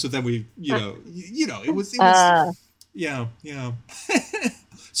 and so then we, it was. Yeah.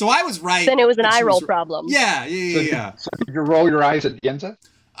 So I was right. Then it was an and she eye roll was- problem. Yeah. So did you roll your eyes at Yenza?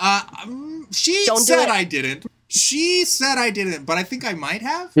 She Don't do said it. I didn't. She said I didn't, but I think I might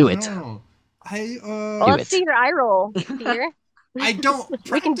have. Do it. No. Well, let's see your eye roll, Peter. I don't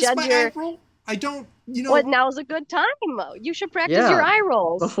We can practice judge my your- eye roll. I don't, Well, now's a good time. You should practice Yeah. your eye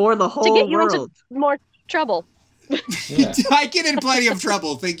rolls Before the to whole get you world. into more trouble. Yeah. I get in plenty of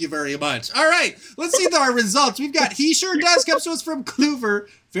trouble. Thank you very much. All right, let's see our results. We've got He Sure Does comes to us from Kluver.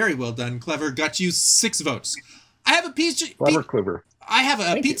 Very well done, Clever. Got you 6 votes. I have a Clever, clever. I have a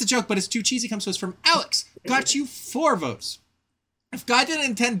Thank pizza joke, but it's too cheesy. Comes to us from Alex. Got you 4 votes. If God didn't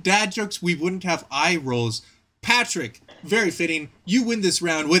intend dad jokes, we wouldn't have eye rolls. Patrick, very fitting. You win this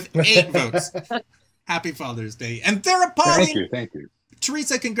round with 8 votes. Happy Father's Day. And they're appalling. Thank you.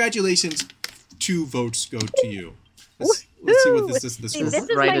 Teresa, congratulations. 2 votes go to you. Let's see what this is. See, this is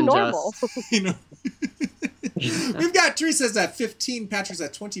Right my and normal. You know. We've got Teresa's at 15, Patrick's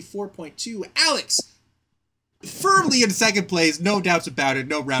at 24.2, Alex firmly in second place, no doubts about it.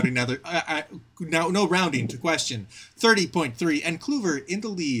 No rounding no rounding to question. 30.3, and Kluver in the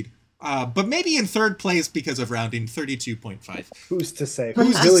lead. But maybe in third place because of rounding, 32.5. Who's to say?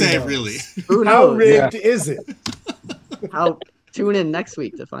 Who's to really say, knows? really? Who How knows? rigged is it? How tune in next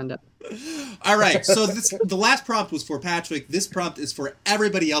week to find out. All right, so the last prompt was for Patrick. This prompt is for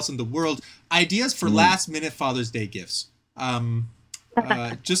everybody else in the world. Ideas for last-minute Father's Day gifts.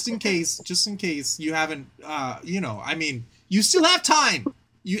 Just in case you haven't, you still have time.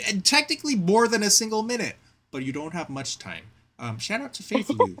 And technically more than a single minute, but you don't have much time. Shout out to Faith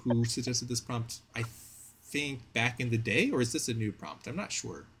Lou, who suggested this prompt, I think, back in the day, or is this a new prompt? I'm not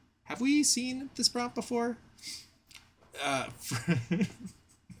sure. Have we seen this prompt before?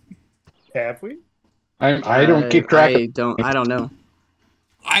 Have we? I don't keep track. I don't know.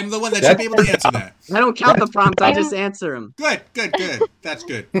 I'm the one that should be able to answer that. I don't count the prompts. I just answer them. Good. That's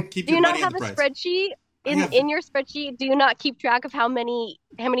good. Keep Do your you not money have in a the price. spreadsheet? I have- In your spreadsheet, do you not keep track of how many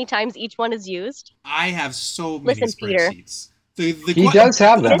times each one is used? I have so many Listen, Peter. spreadsheets. The He does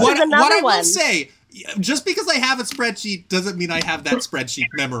have that. This is another what I will one. say, just because I have a spreadsheet doesn't mean I have that spreadsheet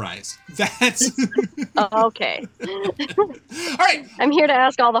memorized. That's Oh, okay. all right. I'm here to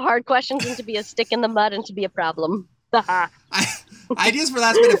ask all the hard questions and to be a stick in the mud and to be a problem. Ideas for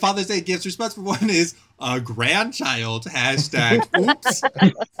last minute Father's Day gifts. Response for 1 is a grandchild. Hashtag oops.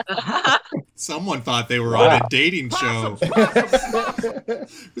 Someone thought they were on a dating show.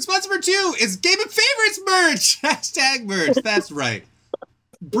 Response number 2 is Game of Favorites merch. Hashtag merch. That's right.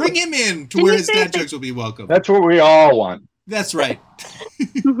 Bring him in to where his dad jokes will be welcome. That's what we all want. That's right.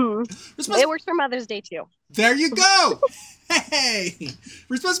 Response It works for Mother's Day too. There you go. Hey.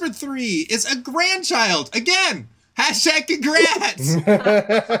 Response number 3 is a grandchild. Again. Hashtag congrats.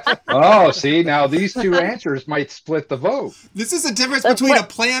 Oh, see, now these 2 answers might split the vote. This is a difference That's between what- a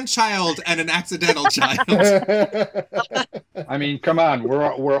planned child and an accidental child. I mean, come on,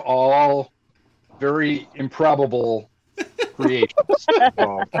 we're all very improbable creations.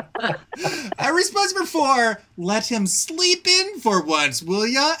 So, Response number 4, let him sleep in for once, will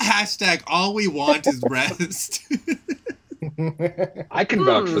ya? Hashtag all we want is rest. I can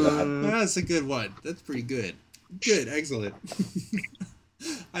vouch for that. That's a good one. That's pretty good. Good, excellent.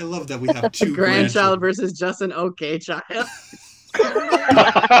 I love that we have 2 Grandchild versus just an okay child.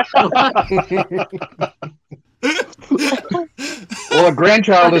 Well, a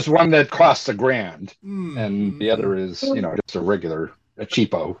grandchild is one that costs $1,000, Hmm. and the other is, just a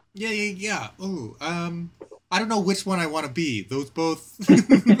cheapo. Yeah. Oh, I don't know which one I want to be. Those both,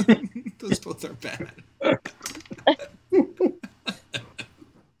 those both are bad.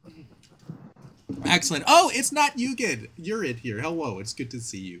 Excellent. Oh, it's not Yugen. You're in here. Hello. It's good to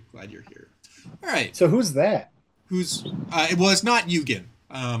see you. Glad you're here. All right. So who's that? Who's? It's not Yugen.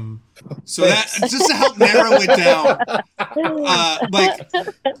 So that just to help narrow it down.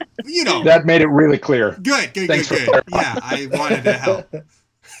 That made it really clear. Good. Thanks for Yeah, I wanted to help.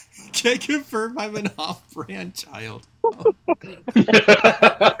 Can confirm I'm an off-brand child. Well,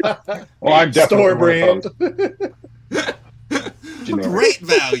 I'm definitely Store one of brand. those. Generic. Great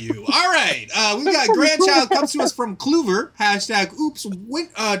value. All right. We got grandchild comes to us from Kluver. Hashtag oops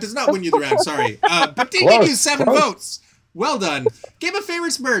does not win you the round. Sorry. But did give you 7 votes. Well done. Game of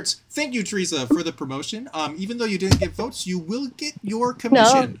Favorites merch. Thank you, Teresa, for the promotion. Even though you didn't get votes, you will get your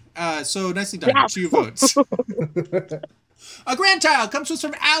commission. So nicely done. Yes. 2 votes. A grandchild comes to us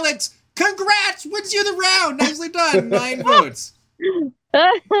from Alex. Congrats! Wins you the round. Nicely done. 9 votes.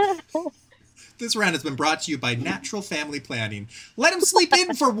 This round has been brought to you by Natural Family Planning. Let him sleep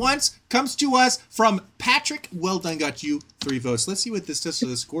in for once comes to us from Patrick. Well done, got you 3 votes. Let's see what this does to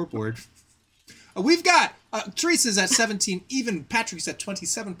the scoreboard. We've got Teresa's at 17, even Patrick's at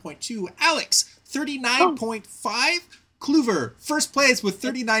 27.2, Alex 39.5, Kluver first place with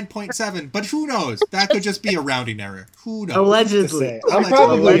 39.7, but who knows? That could just be a rounding error. Who knows? Allegedly. I'm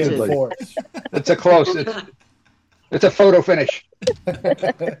probably in Allegedly. 4th. It's a close. It's a photo finish.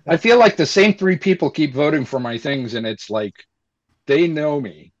 I feel like the same 3 people keep voting for my things, and it's like they know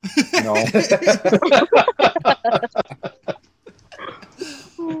me.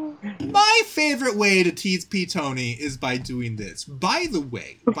 My favorite way to tease P. Tony is by doing this. By the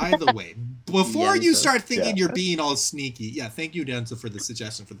way, before you start thinking you're being all sneaky, thank you, Denzel, for the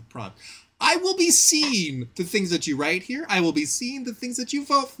suggestion for the prompt. I will be seeing the things that you write here. I will be seeing the things that you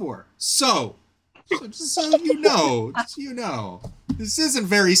vote for. So just so you know, this isn't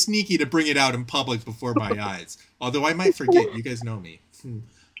very sneaky to bring it out in public before my eyes. Although I might forget. You guys know me.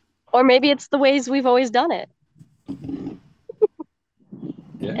 Or maybe it's the ways we've always done it.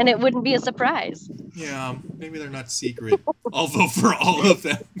 Yeah. And it wouldn't be a surprise. Yeah, maybe they're not secret. I'll vote for all of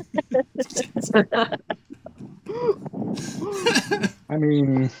them. I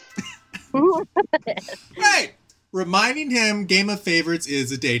mean, Right. Reminding him Game of Favorites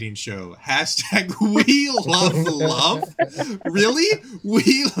is a dating show. Hashtag we love love. Really?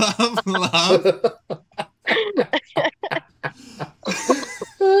 We love love.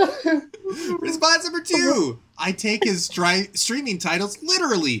 Response number 2. I take his streaming titles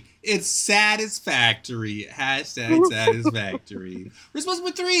literally. It's satisfactory. Hashtag satisfactory. Response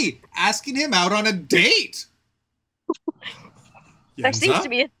number 3. Asking him out on a date. There seems to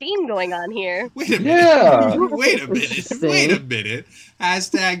be a theme going on here. Wait a minute. Yeah. Wait a minute.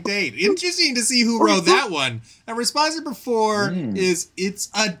 Hashtag date. Interesting to see who wrote that one. And response number 4 is it's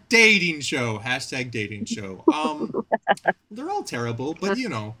a dating show. Hashtag dating show. They're all terrible, but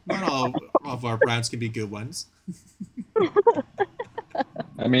not all of our rounds can be good ones.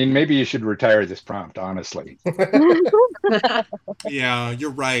 I mean, maybe you should retire this prompt, honestly. Yeah,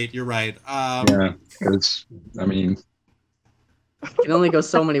 you're right. Yeah, because, I mean... It can only go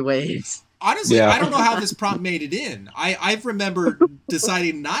so many ways. Honestly, Yeah. I don't know how this prompt made it in. I've remembered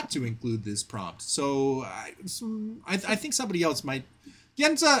deciding not to include this prompt. So I think somebody else might.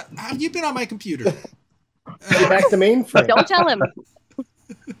 Yenza, have you been on my computer? Go back to mainframe. Don't tell him.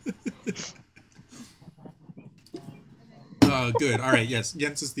 Good. All right. Yes,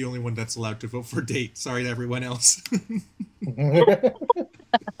 Jens is the only one that's allowed to vote for date. Sorry to everyone else. Good.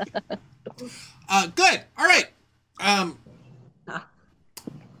 All right.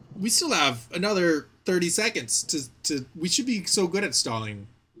 We still have another 30 seconds to. We should be so good at stalling.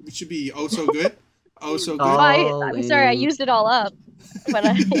 We should be so good. Oh, so good. I'm sorry, I used it all up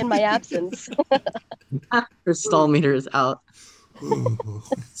in my absence. Her stall meter is out. Ooh,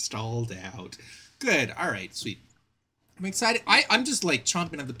 stalled out. Good. All right. Sweet. I'm excited. I'm just like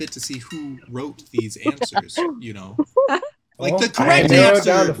chomping at the bit to see who wrote these answers. Like the correct narrowed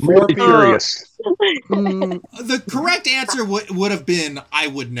down to answer. 4 Really people. curious. The correct answer would have been I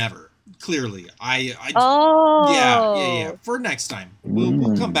would never. Clearly, Oh. Yeah. For next time,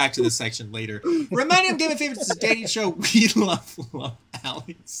 we'll come back to this section later. Reminding Game of Favorites is a dating show. We love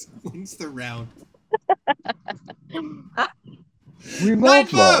Alex wins the round. We 9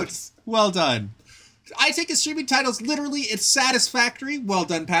 love love. votes. Well done. I take his streaming titles literally. It's satisfactory. Well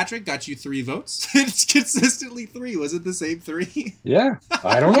done, Patrick. Got you 3 votes. It's consistently 3. Was it the same 3? Yeah,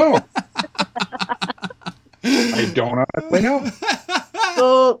 I don't know. I don't honestly know.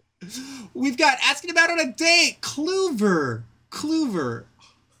 Oh, We've got asking about on a date. Kluver.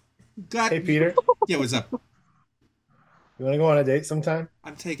 Got Hey, Peter, Yeah, what's up? you want to go on a date sometime?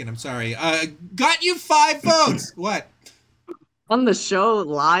 I'm sorry. Got you 5 votes. What? on the show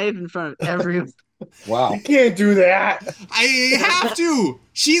live in front of everyone. Wow. You can't do that. I have to.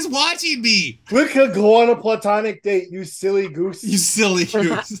 She's watching me. We could go on a platonic date, you silly goose. You silly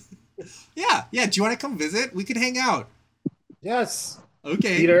goose. Yeah. Do you want to come visit? We could hang out. Yes,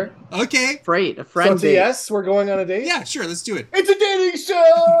 Okay. Peter. Okay. A So friend it's a date. yes, we're going on a date? Yeah, sure. Let's do it. It's a dating show!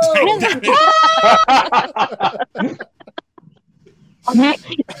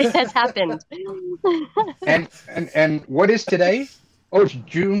 It has happened. And what is today? Oh, it's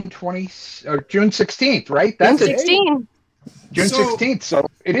June 16th, right? June That's it. 16. June So- 16th. So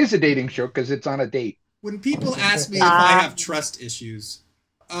it is a dating show because it's on a date. When people ask me if I have trust issues,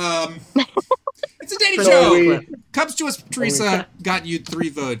 it's a dating So show. we- Comes to us, Teresa. Got you 3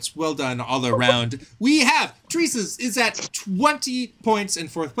 votes. Well done all around. We have Teresa's is at 20 points in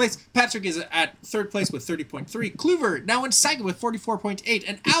 4th place. Patrick is at 3rd place with 30.3. Kluver now in 2nd with 44.8.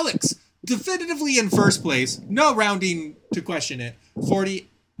 And Alex definitively in 1st place. No rounding to question it.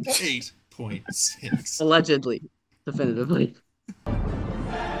 48.6. Allegedly. Definitively.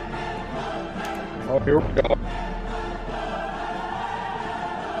 Oh, here we go.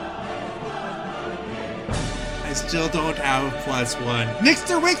 I still don't have +1.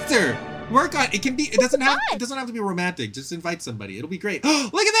 Nixter Wixter! Work on it. It doesn't have to be romantic. Just invite somebody. It'll be great. Look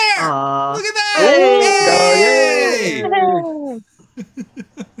at there! Look at that! Hey! Hey!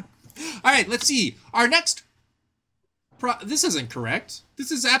 All right, let's see. Our next this isn't correct.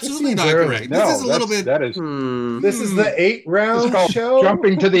 This is absolutely seems not early. correct. No, This is a little bit That is This is the 8-round it's called show?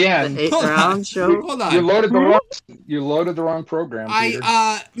 jumping to the The end. 8th round show. Hold on. You loaded the wrong program. Peter.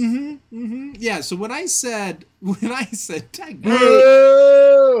 Yeah, so when I said tag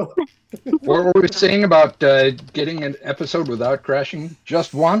Boo! What were we saying about getting an episode without crashing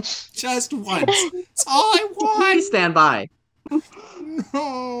just once? just once. That's all I Please want. stand by.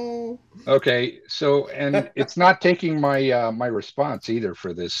 No. Okay, so and it's not taking my my response either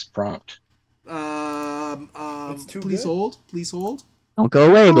for this prompt. It's too Please good. hold. Please hold. Don't go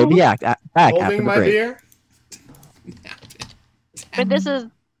away, baby. Back after Holding the my break. beer? But this is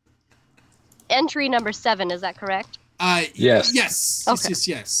entry number 7, is that correct? Yes. Yes. Okay.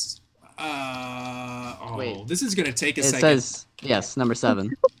 Yes. Wait. This is gonna take a It second. says, yes, number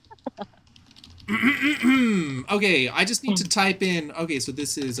 7. Okay, I just need to type in. Okay, so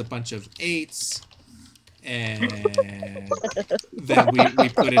this is a bunch of 8s, and then we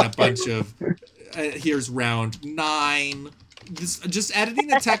put in a bunch of. Here's round 9. This just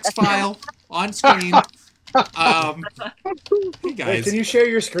editing a text file on screen. Hey Wait, guys, can you share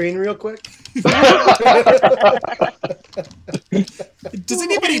your screen real quick? does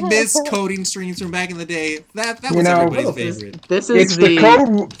anybody miss coding streams from back in the day? That was know, everybody's favorite. This It's is the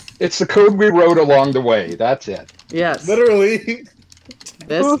code. It's the code we wrote along the way. That's it. Yes. Literally.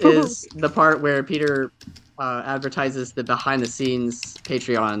 This is the part where Peter advertises the behind-the-scenes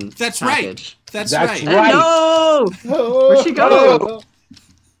Patreon That's right. package. That's That's right. right. No! Oh, Where'd she go?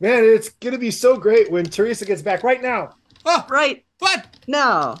 Man, it's going to be so great when Teresa gets back right now. Oh, Right what?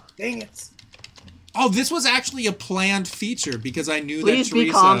 now. Dang it. Oh, this was actually a planned feature because I knew Please that be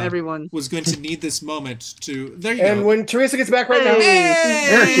Teresa calm, everyone. was going to need this moment to. There you And go. when Teresa gets back right now. Hey!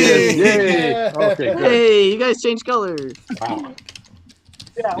 There she is. Yay. Yeah. Okay, good. Hey, you guys changed colors. Wow.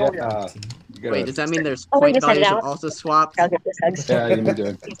 Yeah, Yeah, yeah. you gotta- Wait, does that mean there's Oh, wait, point you set it values are out? also swapped? I'll get this hugs. yeah, you can do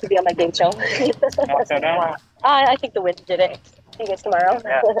it. Used to be on my game show. I think the wind did it. See you guys tomorrow.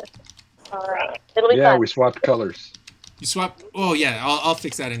 It'll be Yeah, fun. we swapped colors. You swap. Oh yeah, I'll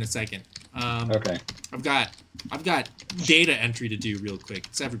fix that in a second. Okay. I've got data entry to do real quick.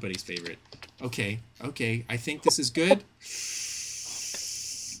 It's everybody's favorite. Okay. I think this is good.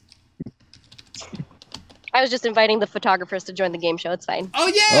 I was just inviting the photographers to join the game show. It's fine. Oh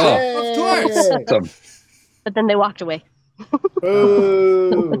yeah, of course. Awesome. But then they walked away.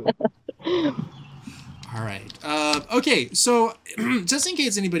 Boo. All right. Okay. So, just in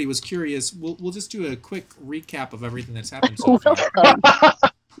case anybody was curious, we'll just do a quick recap of everything that's happened so far.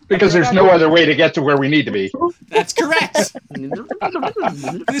 Because there's no other way to get to where we need to be. That's correct.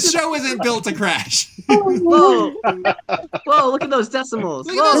 This show isn't built to crash. Whoa! Whoa, look at those decimals.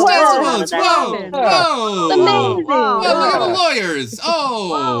 Look at those Whoa. decimals. Whoa. Whoa. Amazing. Whoa, look at the Whoa. lawyers.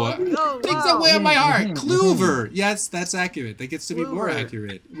 Oh. Whoa. Things that weigh on my heart. Kluver. Yes, that's accurate. That gets to be more Kluver.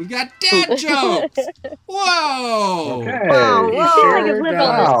 accurate. We've got dad jokes. Whoa. Okay. Wow, You whoa. I sure think I've lived does.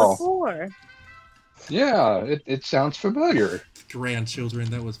 on Wow. this before. Yeah, it sounds familiar. Grandchildren,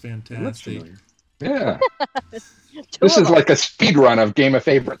 that was Looks fantastic. familiar. Yeah. This is like a speed run of Game of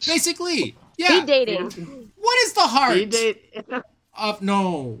Favorites. Basically, yeah. Speed dating. What is the heart Speed date. of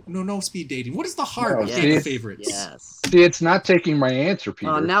no speed dating? What is the heart No, of yes. Game of Favorites? Yes. See, it's not taking my answer,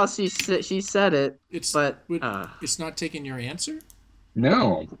 Peter. Oh, now she said it, It's but it's not taking your answer.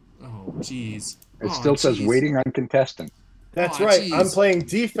 No, Oh, jeez. it still says waiting on contestant. That's Aw, right. jeez. I'm playing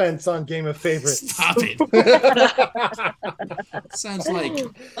defense on Game of Favorites. Stop it. Sounds like.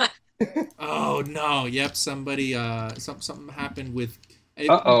 Oh no! Yep, somebody. Something happened with.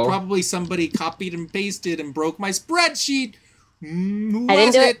 Uh-oh. Probably somebody copied and pasted and broke my spreadsheet. Who I didn't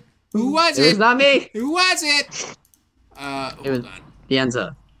was do it? Who was it was it? not me. Who was it? It was Hold on.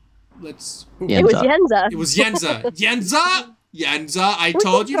 Yenza. Let's. It was Yenza. It was Yenza. Yenza. Yenza. I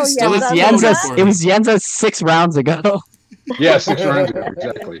told you to throw stop It was Yenza. voting Yenza. for It me. was Yenza 6 rounds ago. Yeah, 6 rounds ago,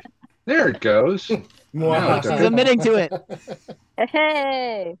 exactly. There it goes. Now it's She's okay. admitting to it.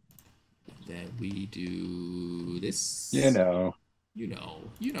 Hey. Then we do this. You know. You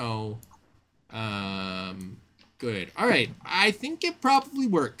know. Good. All right. I think it probably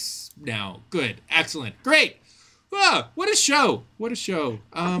works now. Good. Excellent. Great. Ah, what a show. What a show.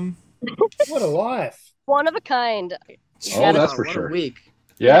 What a life. One of a kind. Oh, that's for what sure. A week.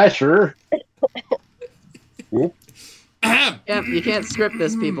 Yeah, sure. Whoop. Yeah, you can't script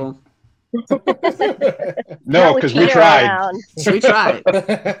this, people. No, because we tried. Around. We tried.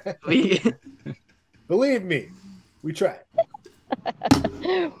 We. Believe me, we tried.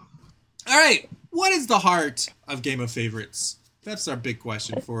 All right. What is the heart of Game of Favorites? That's our big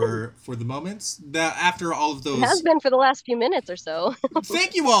question for the moments. That after all of It has those, been for the last few minutes or so.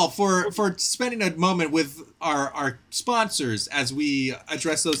 thank you all for spending a moment with our sponsors as we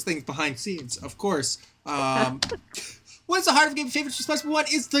address those things behind scenes. Of course. What is the heart of Game of Favorites? Response number 1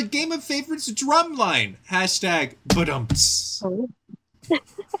 is the Game of Favorites drum line. Hashtag badumps.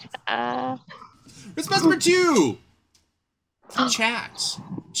 Response number 2. Chat.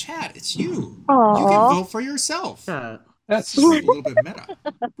 Chat, it's you. You can Aw. vote for yourself. Yeah. That's This is a sweet. little bit meta.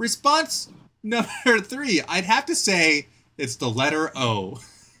 Response number 3. I'd have to say it's the letter O.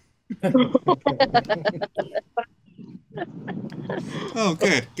 Oh,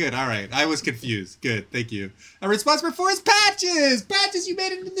 good, good. All right. I was confused. Good, thank you. Response number 4 is Patches. Patches, you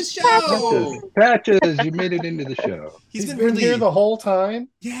made it into the show. Patches, you made it into the show. He's He's been been really, here the whole time.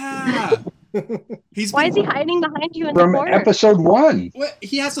 yeah. He's Why been, is he hiding behind you in the From corner? episode 1. Well,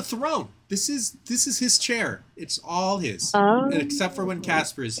 he has a throne. This is his chair. It's all his, Oh. except for when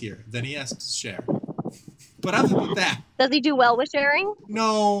Casper is here. Then he has to share. But other than that, Does he do well with sharing?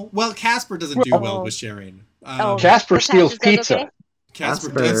 no. Well, Casper doesn't do well with sharing. Oh. Casper But steals Patches does pizza. okay? Casper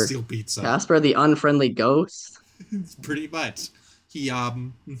Casper- does steal pizza. Casper, the unfriendly ghost. Pretty much. He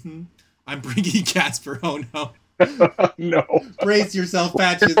I'm bringing Casper. Oh no! No. Brace yourself,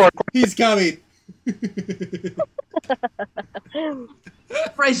 Patches. He's coming.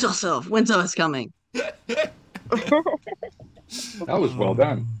 Brace yourself. Winter is coming. That was well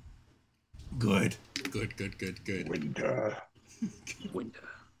done. Good. Good. Winter. Winter.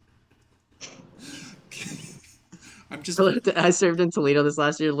 I'm just. I served in Toledo this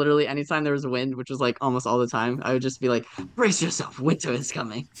last year. Literally, anytime there was wind, which was like almost all the time, I would just be like, "Brace yourself, winter is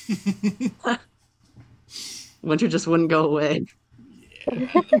coming." Winter just wouldn't go away. Yeah,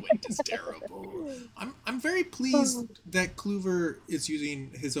 winter's terrible. I'm very pleased that Kluver is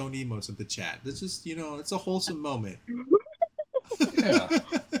using his own emotes in the chat. That's just it's a wholesome moment. Yeah.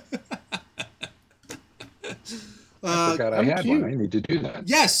 I forgot I I'm had cute. one. I need to do that.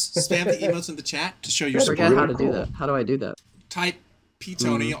 Yes, spam the emotes in the chat to show your I support. forget how to really do cool. that. How do I do that? Type P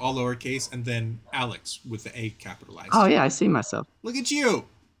Tony all lowercase and then Alex with the A capitalized. Oh yeah, I see myself. Look at you.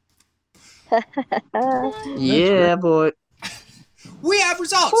 Yeah, boy. We have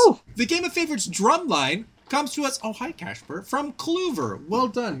results. Whew. The Game of Favorites drum line comes to us. Oh, hi, Casper. From Kluver. Well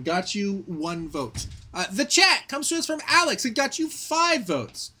done. Got you 1 vote. The chat comes to us from Alex. It got you 5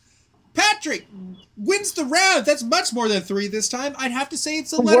 votes. Patrick wins the round. That's much more than 3 this time. I'd have to say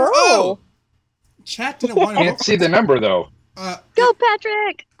it's the letter O. Whoa. Chat didn't want to Can't vote. see the number, though. Go,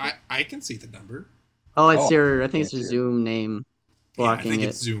 Patrick! I can see the number. Oh, it's Oh, your. I think it's your can't see it. Zoom name Yeah, I blocking think it.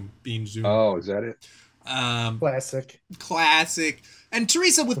 it's Zoom. Being Zoom. Oh, is that it? Classic. Classic. And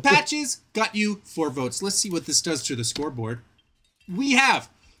Teresa with Patches got you 4 votes. Let's see what this does to the scoreboard. We have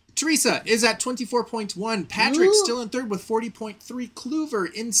Teresa is at 24.1. Patrick Ooh. still in third with 40.3.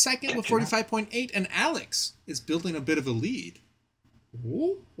 Kluver in second with 45.8. And Alex is building a bit of a lead.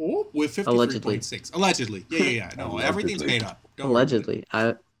 With 53.6. Allegedly. Yeah. No, everything's Allegedly. made up. Don't worry about it.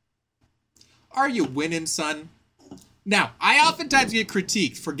 Allegedly. Are you winning, son? Now, I oftentimes get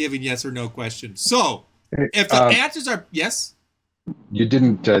critiqued for giving yes or no questions. So, if the answers are yes, You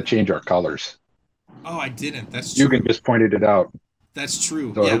didn't change our colors. Oh, I didn't. That's true. Eugen just pointed it out. That's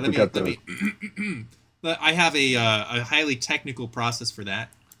true. So I Yeah, hope let we got me. I have a highly technical process for that.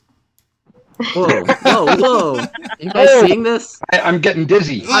 Whoa, whoa, whoa! You guys seeing this? I'm getting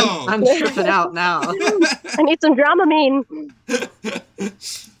dizzy. Oh. I'm tripping out now. I need some Dramamine.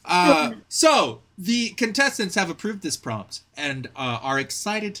 So the contestants have approved this prompt and are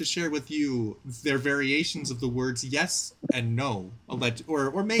excited to share with you their variations of the words yes and no,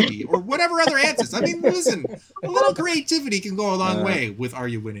 or maybe, or whatever other answers. I mean, listen, a little creativity can go a long way with Are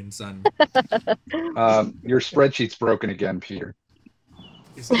You Winning, Son? Your spreadsheet's broken again, Peter.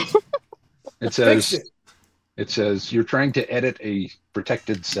 Is it? It Fix says it. you're trying to edit a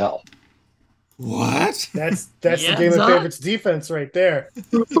protected cell. What? That's Yeah, the Game of Zach. Favorites defense right there.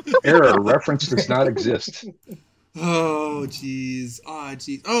 Error. Reference does not exist. Oh, jeez. Oh,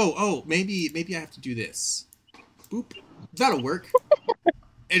 jeez. Oh, maybe I have to do this. Boop. That'll work.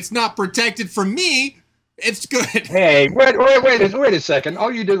 It's not protected from me. It's good. Hey, wait a second.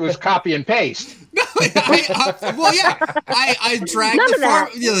 All you did was copy and paste. No, I dragged None the of that.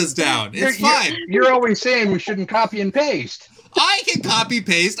 formulas down. It's fine. You're always saying we shouldn't copy and paste. I can copy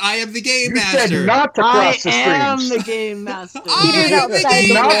paste. I am the game You master. said not to I cross the am streams. the game master. I am the outside game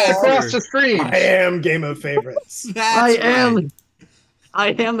the Not to master. cross the streams. I am Game of Favorites. That's I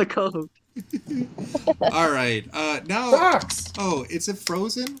right. am the code. All right. Now. Fox. Oh, is it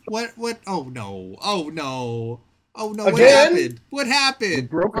frozen? What? Oh no. Oh no. Oh no. Again? What You happened?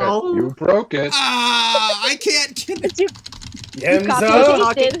 broke it. Oh. You broke it. I can't get it. You copy Yenza.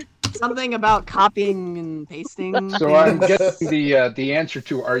 and pasted. Something about copying and pasting. So I'm things. guessing the answer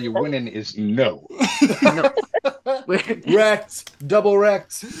to Are You Winning is no. No. Wait, Wrecked. Double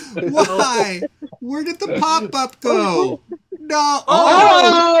wrecked. Why? Where did the pop-up go? No.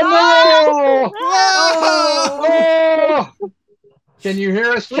 Oh, no! Whoa! Oh! Can you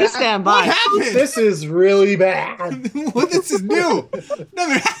hear us? please chat? stand What by. happened? This is really bad. Well, this is new.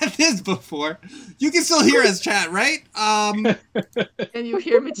 Never had this before. You can still hear us, chat, right? Can you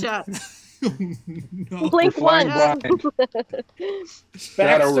hear me, chat? No. Blink Flying once. blind. Shadow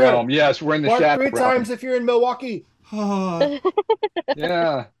Baxter, Realm. Yes, we're in the bark Shadow 3 Realm. times if you're in Milwaukee. Oh,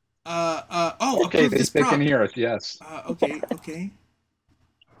 Yeah. Okay, approve this they can prompt. hear us. Yes. Okay.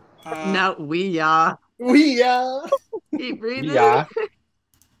 Now we We keep breathing. Yeah.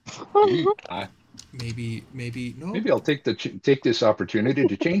 Maybe no. Maybe I'll take this opportunity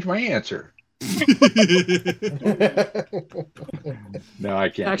to change my answer. No, I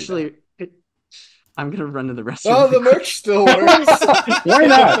can't. Actually, I'm gonna run to the restroom. Oh, the merch still works. Why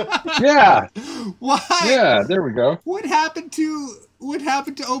not? Yeah. Why? Yeah. There we go. What happened to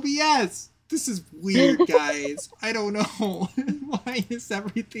OBS? This is weird, guys. I don't know. Why is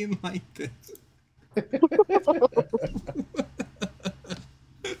everything like this?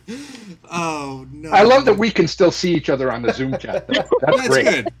 Oh no! I love that we can still see each other on the Zoom chat. That's That's great.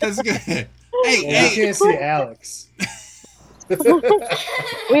 good. That's good. Hey, Yeah, you hey. can't see Alex.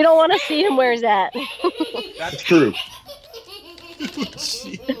 We don't want to see him. Where's that? That's true. I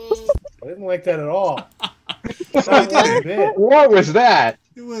didn't like that at all. Not one bit. What was that?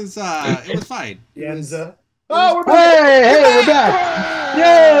 It was fine. It was- Yenza. Oh, we're back. Hey, we're back!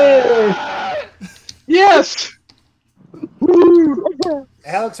 Yay! Yes! Woo!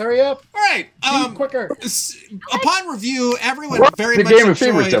 Alex, hurry up. All right. Be quicker. Upon review, everyone Welcome very to much Game of enjoyed.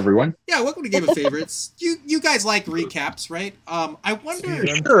 Favorites, everyone. Yeah, welcome to Game of Favorites. You guys like recaps, right? I wonder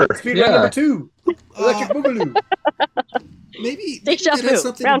Speedrun. Sure. Speedrun Yeah. number 2. Electric Boogaloo. maybe Deja it has vu,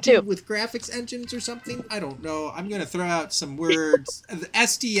 something round to do two. with graphics engines or something. I don't know. I'm gonna throw out some words. The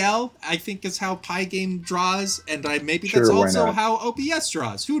STL, I think, is how Pygame draws, and maybe that's Sure, why also not? how OBS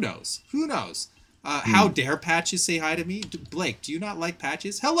draws. Who knows? How dare Patches say hi to me? Blake, do you not like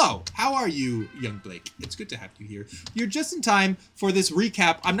Patches? Hello, how are you, young Blake? It's good to have you here. You're just in time for this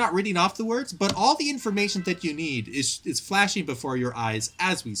recap. I'm not reading off the words, but all the information that you need is flashing before your eyes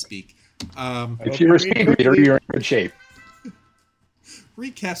as we speak. If you're a speed reader, you're in good shape.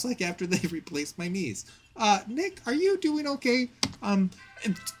 Recaps like after they replaced my knees. Nick, are you doing okay?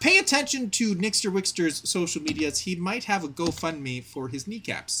 Pay attention to Nickster Wickster's social medias. He might have a GoFundMe for his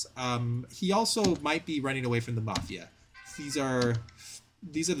kneecaps. He also might be running away from the mafia. These are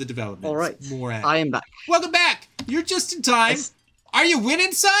the developments. All right. More at. I am back. Welcome back. You're just in time. Yes. Are you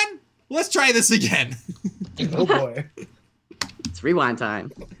winning, son? Let's try this again. Oh boy. It's rewind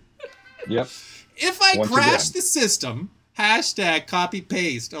time. Yep. If I Once crash again. the system, hashtag copy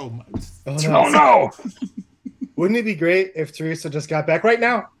paste. Oh my. Oh Oh no! Wouldn't it be great if Teresa just got back right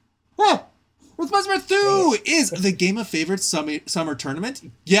now? Huh. What's Buzz Number 2 is the Game of Favorites summer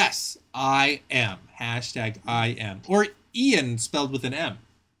tournament. Yes, I am. Hashtag I am. Or Ian spelled with an M.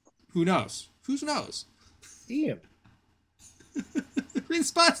 Who knows? Who knows? Ian.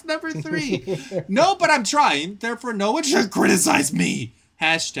 Response number 3. No, but I'm trying. Therefore, no one should criticize me.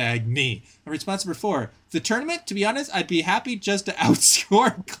 Hashtag me. And response number 4. The tournament, to be honest, I'd be happy just to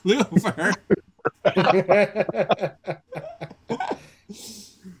outscore Kluver.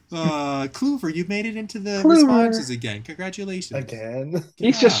 Kluver, you made it into the responses again. Congratulations. Again.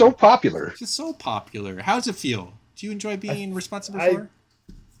 He's just so popular. Just so popular. How does it feel? Do you enjoy being response number 4?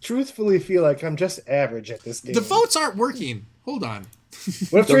 Truthfully feel like I'm just average at this game. The votes aren't working. Hold on.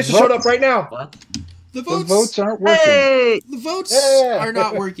 What if Teresa showed up right now? What? The The votes aren't working. Hey! The votes Yeah. are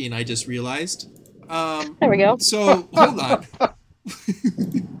not working, I just realized. There we go. So, hold on.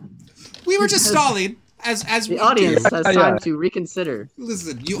 We were just stalling as The we audience do. has time to reconsider.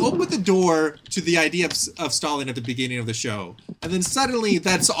 Listen, you open the door to the idea of stalling at the beginning of the show, and then suddenly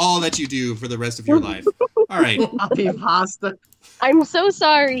that's all that you do for the rest of your life. All right. Copy pasta. I'm so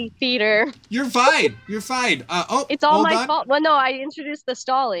sorry, Peter. You're fine. You're fine. It's all hold my on. fault. Well, no, I introduced the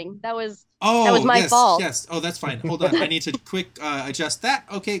stalling. That was my yes, fault. Yes. Oh, that's fine. Hold on. I need to quick adjust that.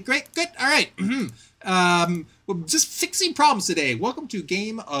 Okay, great. Good. All right. Well, just fixing problems today. Welcome to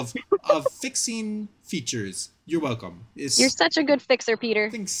Game of Fixing Features. You're welcome. You're such a good fixer,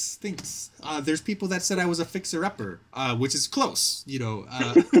 Peter. Thanks. There's people that said I was a fixer-upper, which is close, you know.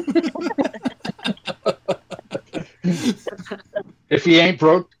 If he ain't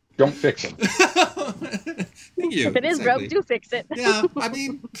broke, don't fix him. Thank you. If it is broke, do fix it. Yeah, I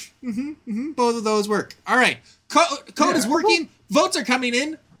mean, both of those work. All right. Code is working. Votes are coming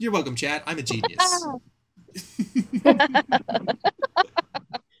in. You're welcome, chat. I'm a genius.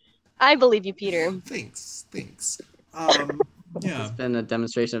 I believe you, Peter. Thanks. Yeah. It's been a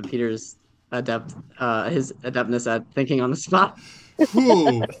demonstration of Peter's his adeptness at thinking on the spot.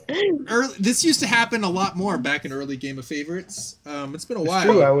 Ooh. This used to happen a lot more back in early Game of Favorites. It's been a while.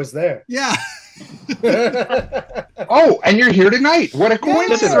 True, I was there. Yeah. Oh, and you're here tonight. What a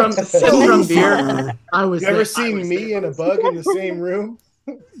coincidence. Sips from beer. I was You ever there. seen me and a bug in the same room?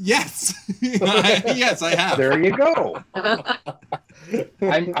 Yes. Yes, I have. There you go.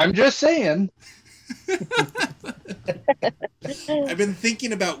 I'm just saying. I've been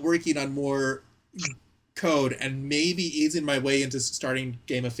thinking about working on more code and maybe easing my way into starting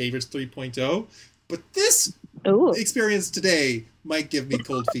Game of Favorites 3.0. But this Ooh. experience today might give me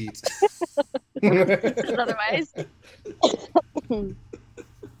cold feet. Otherwise.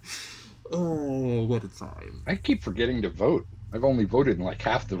 Oh, what a time. I keep forgetting to vote. I've only voted in like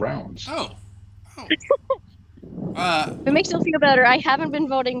half the rounds. Oh. If it makes you feel better, I haven't been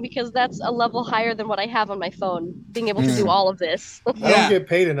voting because that's a level higher than what I have on my phone, being able to do all of this. I don't get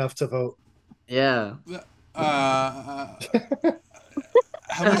paid enough to vote. Yeah. How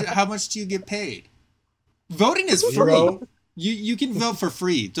much do you get paid? Voting is free. Zero. You can vote for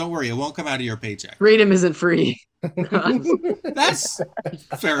free. Don't worry, it won't come out of your paycheck. Freedom isn't free. That's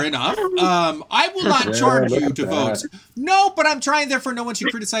fair enough. I will not charge look you at to vote. that. No, but I'm trying. Therefore, no one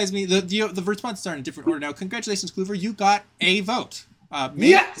should criticize me. The responses are in a different order now. Congratulations, Kluver. You got a vote.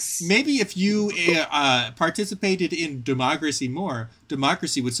 Yes! Maybe if you participated in democracy more,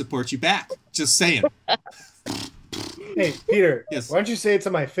 democracy would support you back. Just saying. Hey, Peter, Yes. why don't you say it to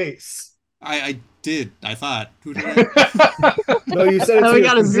my face? I did. I thought. Who did I? No, you said it Oh, to we your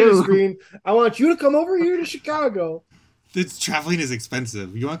got a computer Zoom. screen. I want you to come over here to Chicago. Traveling is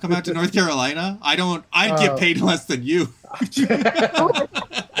expensive. You want to come out to North Carolina? I get paid less than you. I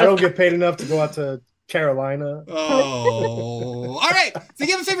don't get paid enough to go out to Carolina. Oh. All right. The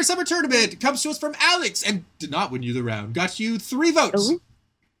Game of Favorite Summer Tournament comes to us from Alex and did not win you the round. Got you 3 votes.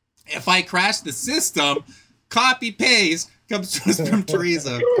 If I crash the system, copy paste comes to us from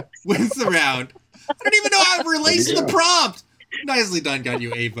Teresa. Wins the round. I don't even know how it relates to the prompt. Nicely done. Got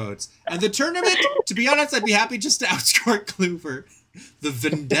you 8 votes. And the tournament, to be honest, I'd be happy just to outscore Kluver. The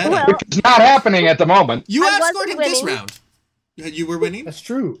vendetta. Well, It's not happening at the moment. You I outscored wasn't him this winning. round. You were winning? That's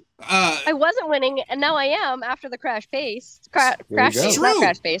true. I wasn't winning, and now I am after the crash paste. There Crash you go. paste, True. not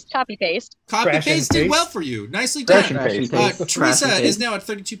crash paste, copy paste. Copy Crash and paste did paste. well for you. Nicely Crash done. and paste. Crash Teresa and is paste. now at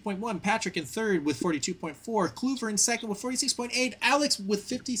 32.1, Patrick in third with 42.4, Kluver in second with 46.8, Alex with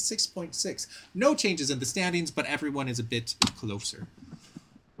 56.6. No changes in the standings, but everyone is a bit closer.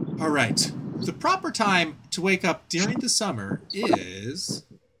 All right. The proper time to wake up during the summer is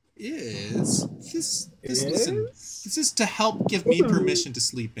this. Listen. This is to help give me permission to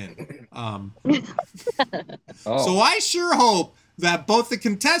sleep in. Oh. So I sure hope that both the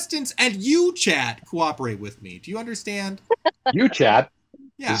contestants and you, chat, cooperate with me. Do you understand? You chat.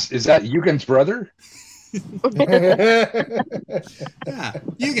 Yeah. Is that Eugen's brother? Yeah.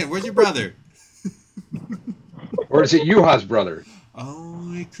 Eugen, where's your brother? Or is it Yuha's brother?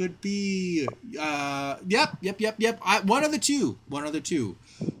 Oh, it could be. Yep. One of the two.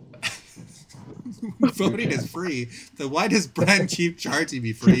 Voting is free. So why does Brent keep charging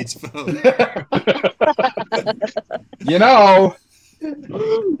me for each vote? You know.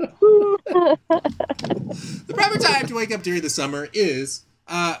 The proper time to wake up during the summer is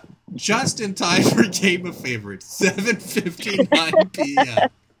just in time for Game of Favorites, 7:59 p.m.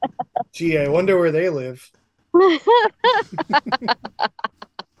 Gee, I wonder where they live.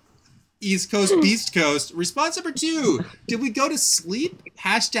 East Coast, Beast Coast. Response number 2. Did we go to sleep?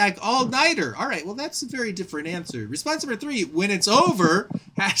 Hashtag all-nighter. All right, well, that's a very different answer. Response number 3. When it's over.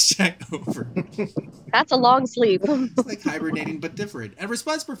 Hashtag over. That's a long sleep. It's like hibernating, but different. And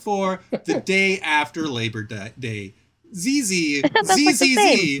response number 4. The day after Labor Day. ZZ. That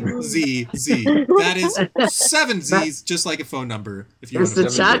is 7 Z's, just like a phone number. If you Is the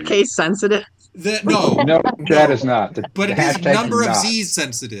want to. chat case sensitive? No, chat is not. But The it is hashtag number is of not. Z's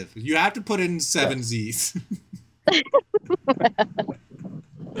sensitive. You have to put in 7 Z's.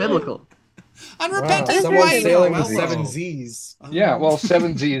 Biblical. Unrepentant someone's white. sailing with Well, 7 Z's. Yeah, well,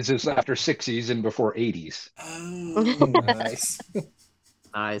 7 Z's is after 6 Z's and before 80s. Oh. Nice.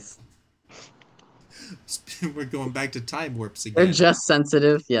 Nice. We're going back to time warps They're again. just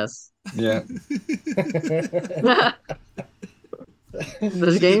sensitive, yes. Yeah.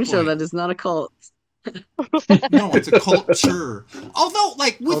 There's a game Good show point. that is not a cult. No, it's a culture. Although,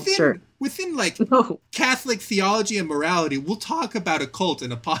 like Culture. within like No, Catholic theology and morality, we'll talk about a cult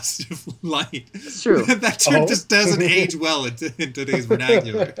in a positive light. it's true. That term Oh. just doesn't age well in today's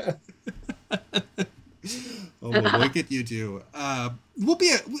vernacular. Oh, well, look at you two. We'll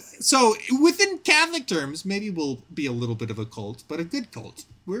be so within Catholic terms, maybe we'll be a little bit of a cult, but a good cult.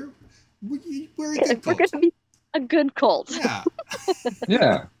 We're a good We're cult. going to be a good cult. Yeah.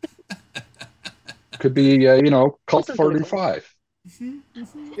 Yeah. Could be, Cult 45.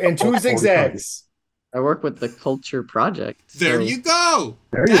 And 2 zigzags. I work with the Culture Project. There so- you go.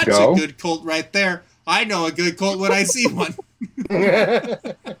 There you That's go. a good cult right there. I know a good cult when I see one.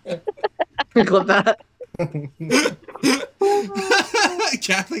 Clip that.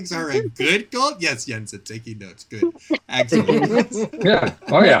 Catholics are a good cult? Yes, Jensen, taking notes. Good. Excellent. Yeah.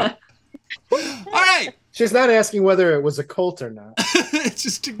 Oh, yeah. All right. She's not asking whether it was a cult or not. It's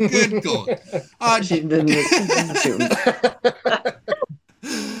just a good cult. She didn't assume.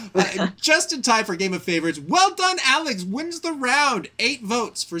 Just in time for Game of Favorites. Well done, Alex. Wins the round. 8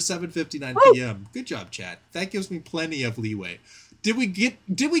 votes for 7:59 p.m. Good job, chat. That gives me plenty of leeway. Did we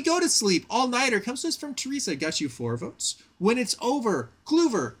go to sleep? All-nighter comes to us from Teresa, got you 4 votes. When it's over,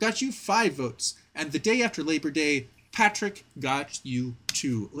 Kluver got you 5 votes. And the day after Labor Day, Patrick got you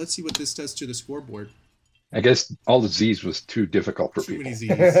 2. Let's see what this does to the scoreboard. I guess all the Z's was too difficult for Too people. many Z's.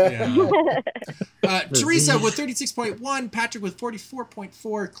 Yeah. Teresa Z's. with 36.1, Patrick with 44.4,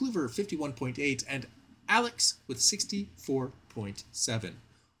 Kluver 51.8, and Alex with 64.7.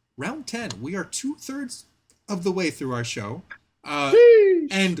 Round 10. We are 2/3 of the way through our show.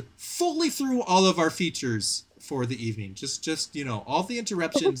 And fully through all of our features for the evening. Just all the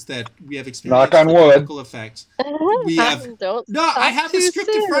interruptions that we have experienced. Knock on with wood. local effect. We have Don't no, I talk have the too script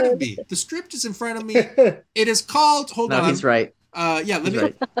in front of soon. me. The script is in front of me. It is called. Hold No, on. he's right. Yeah, let He's me.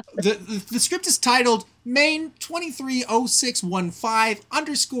 right. The script is titled Main 230615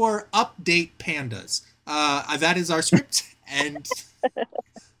 _update pandas. That is our script, and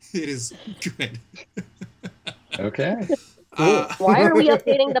it is good. Okay. Why are we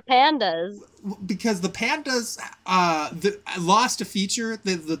updating the pandas? Because the pandas lost a feature.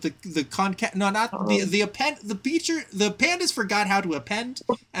 The concat no not the append the feature the pandas forgot how to append,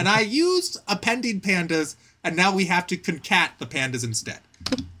 and I used appending pandas, and now we have to concat the pandas instead.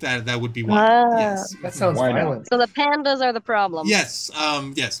 That would be why. Ah. Yes. That sounds Why not? violent. So the pandas are the problem. Yes,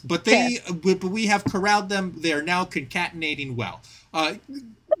 yes, but we have corralled them. They are now concatenating well.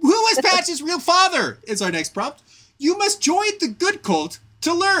 Who is Patch's real father? Is our next prompt. You must join the good cult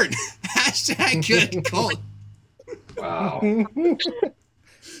to learn. Hashtag good cult. Wow.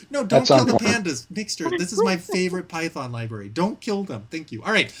 No, don't That's kill on the point. pandas, Mixter. This is my favorite Python library. Don't kill them. Thank you.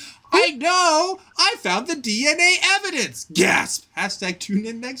 All right. I know. I found the DNA evidence. Gasp. Hashtag tune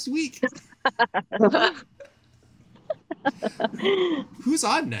in next week. Who's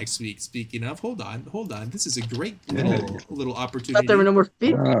on next week? Speaking of, hold on. This is a great little opportunity. Thought there were no more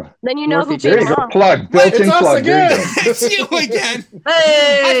feet. Then you know More who features. There you came go. off. Plug. Built-in It's us plug. There you again. go. It's you again.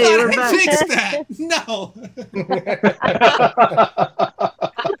 Hey, I we're thought I back. fixed that. No.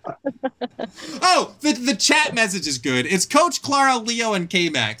 Oh, the chat message is good. It's Coach Clara, Leo, and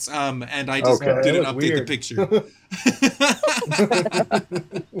K-Max. And I just Okay. didn't That update was the picture.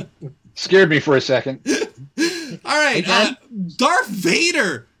 Scared me for a second. All right. Again? Darth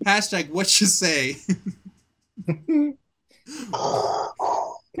Vader. Hashtag what you say.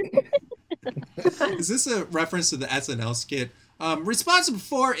 Is this a reference to the SNL skit? Responsible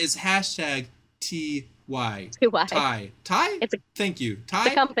for is hashtag TY. TY. Ty? It's a- Thank you. The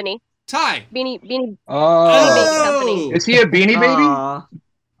Ty? company. Ty. Beanie Oh, Company. is he a Beanie Baby? Aw.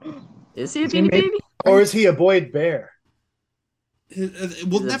 Is he a Is he Beanie made- Baby? Or is he a Boyd Bear? We'll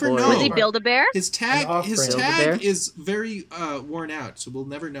He's a never boy. know. Was he Build-A-Bear? His An tag off-brand. Build-A-Bear? is very worn out, so we'll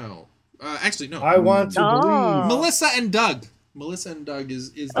never know. Actually, no. I want to Oh. Melissa and Doug. Melissa and Doug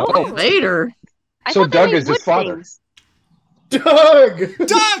is the Oh, band. Vader. I So thought they Doug made is his wood father. things. Doug!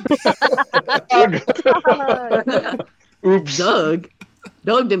 Oops. Doug.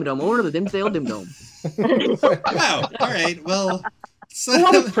 Doug Dimmadome. Over to the Dimsdale Dimdome. Wow. All right. Well, A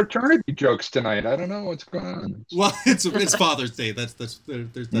lot so, of fraternity jokes tonight. I don't know what's going on. well, it's Father's Day. There's that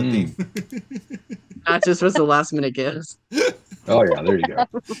theme. That just was the last minute guess. Oh yeah, there you go.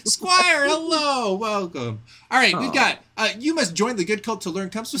 Squire, hello, welcome. All right, we've Aw. got you must join the good cult to learn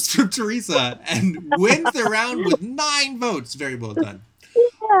comes from Teresa and wins the round with 9 votes. Very well done.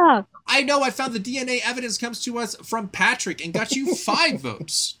 Yeah. I know I found the DNA evidence comes to us from Patrick and got you 5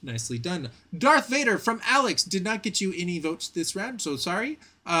 votes. Nicely done. Darth Vader from Alex did not get you any votes this round, so sorry.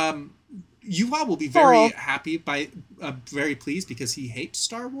 Yuhua will be very happy very pleased because he hates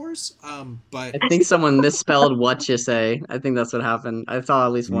Star Wars. But I think someone misspelled what you say. I think that's what happened. I saw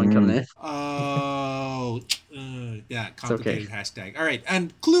at least one come in. yeah, complicated hashtag. All right,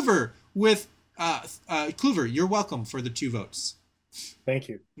 and Kluver with Kluver, you're welcome for the 2 votes. Thank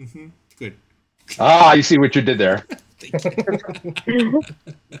you. Good. Ah, you see what you did there. Thank you.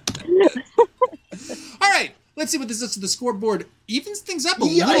 All right, let's see what this does to the scoreboard. Evens things up a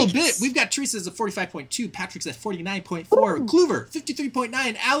little bit. We've got Teresa's at 45.2, Patrick's at 49.4, Kluver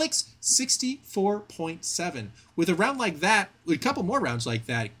 53.9, Alex 64.7. With a round like that, with a couple more rounds like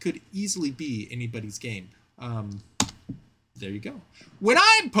that, it could easily be anybody's game. There you go. When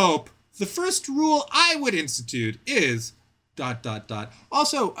I'm Pope, the first rule I would institute is ...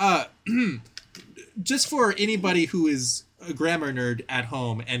 Also, just for anybody who is a grammar nerd at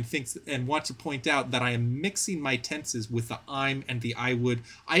home and thinks and wants to point out that I am mixing my tenses with the I'm and the I would,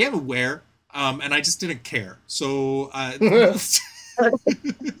 I am aware, and I just didn't care. So,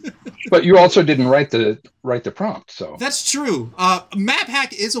 But you also didn't write the prompt, so that's true.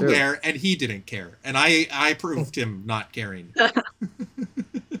 MapHack is aware, and he didn't care, and I proved him not caring.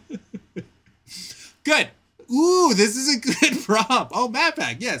 Good. Ooh, this is a good prompt. Oh,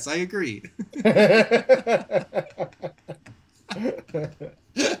 MapHack. Yes, I agree.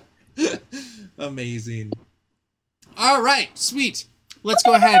 Amazing. All right, sweet. Let's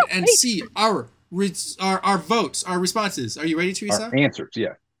go ahead and see our votes, our responses. Are you ready, Teresa? our answers,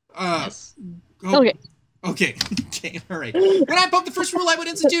 yeah. Yes. Okay. Okay. Okay. All right. When I pump, the first rule I would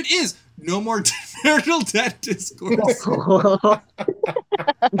institute is no more marital debt discourse.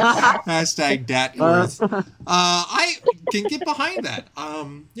 Hashtag datcourse. I can get behind that.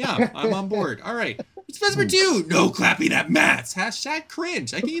 Yeah, I'm on board. All right. Response number 2, no clapping at maths. Hashtag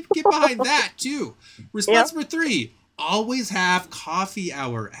cringe. I can even get behind that too. Response number 3, always have coffee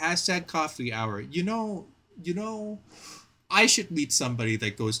hour. Hashtag coffee hour. You know, I should meet somebody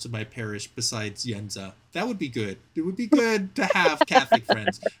that goes to my parish besides Yenza. That would be good. It would be good to have Catholic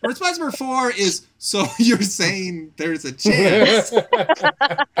friends. Response number 4 is, so you're saying there's a chance.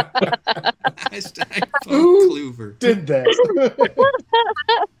 Hashtag Pope Kluver. Did that.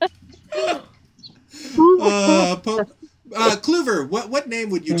 Pope, Kluver, what name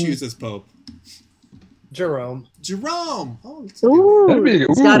would you choose as Pope? Jerome. Jerome. Oh, that's a good one. That'd be,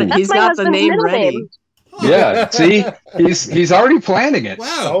 He's got, That's he's my got the husband's name middle ready. name. yeah. See, he's already planning it.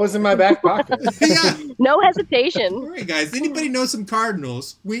 Wow. Always in my back pocket. Yeah. No All hesitation. right, guys. Anybody know some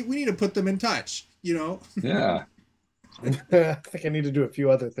cardinals? We need to put them in touch. You know. Yeah. I think I need to do a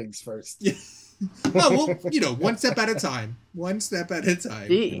few other things first. Yeah. Oh, well, one step at a time. One step at a time.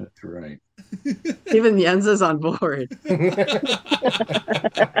 That's right. Even Yenza's on board.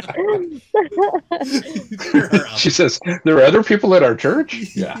 She says, there are other people at our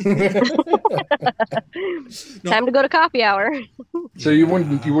church? Yeah. Time to go to coffee hour. So you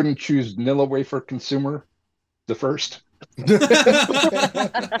wouldn't choose Nilla Wafer Consumer the first?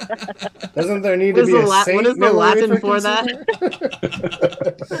 Doesn't there need to be a saint? What is the Nilla Latin Wafer for that?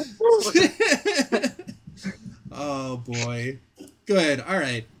 consumer? Oh boy. Good. All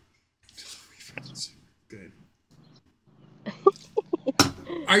right. Good.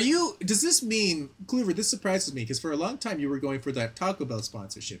 Does this mean, Cleaver, this surprises me because for a long time you were going for that Taco Bell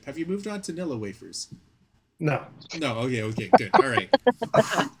sponsorship. Have you moved on to Nilla Wafers? No. No. Okay. Good. All right.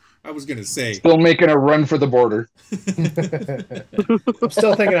 I was gonna say. Still making a run for the border. I'm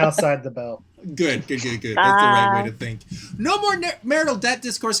still thinking outside the belt. Good. That's the right way to think. No more marital debt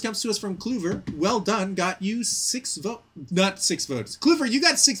discourse comes to us from Kluver. Well done. Got you 6 votes. Not 6 votes. Kluver, you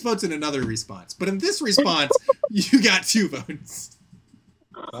got 6 votes in another response. But in this response, you got 2 votes.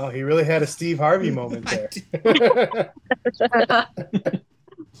 Oh, he really had a Steve Harvey moment there.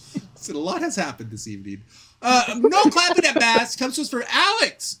 So a lot has happened this evening. No clapping at bats comes to us from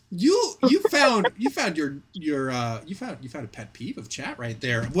Alex. You found a pet peeve of chat right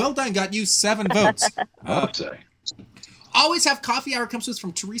there. Well done, got you 7 votes. Always have coffee hour comes to us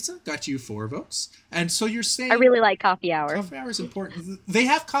from Teresa, got you 4 votes. And so you're saying I really like coffee hour. Coffee hour is important. They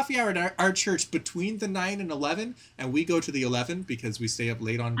have coffee hour at our church between the 9 and 11, and we go to the 11 because we stay up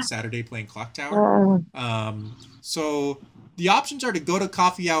late on Saturday playing Clock Tower. So the options are to go to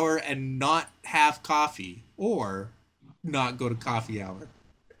coffee hour and not have coffee, or not go to coffee hour.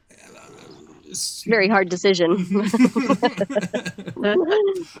 Very hard decision.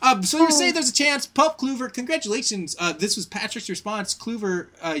 So you're saying there's a chance. Pope Kluver, congratulations. This was Patrick's response. Kluver,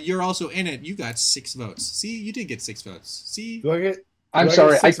 you're also in it. You got 6 votes. See, you did get 6 votes. See? I'm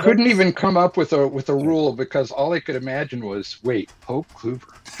sorry, I couldn't even come up with a rule because all I could imagine was, wait, Pope Kluver.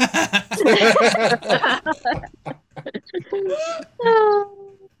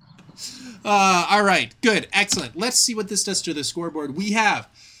 All right, good, excellent. Let's see what this does to the scoreboard. We have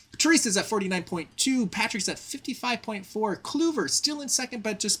Teresa's at 49.2, Patrick's at 55.4, Kluver still in second,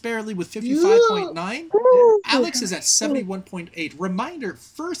 but just barely with 55.9. Alex is at 71.8. Reminder,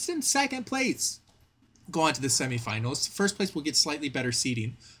 first and second place go on to the semifinals. First place will get slightly better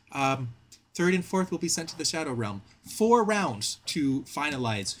seeding. Third and fourth will be sent to the Shadow Realm. 4 rounds to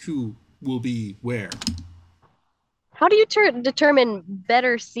finalize who will be where. How do you determine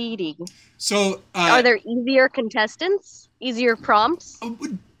better seeding? So are there easier contestants? Easier prompts?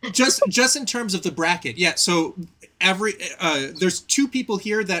 Just in terms of the bracket, yeah. So there's 2 people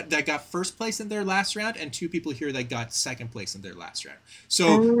here that got first place in their last round, and 2 people here that got second place in their last round.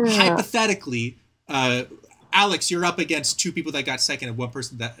 So hypothetically, Alex, you're up against 2 people that got second and 1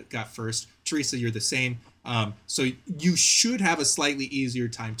 person that got first. Teresa, you're the same. So you should have a slightly easier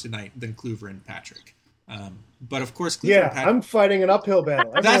time tonight than Kluver and Patrick. But of course, Kluver and Patrick, I'm fighting an uphill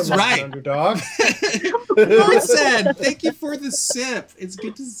battle. That's right. Underdog. Marcin, thank you for the sip. It's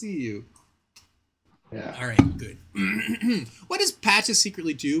good to see you. Yeah. All right, good. What does Patches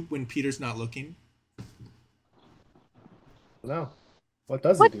secretly do when Peter's not looking? No. What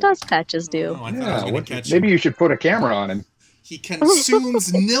does What does Patches do? Oh, I thought I was gonna catch maybe him. you should put a camera on him. He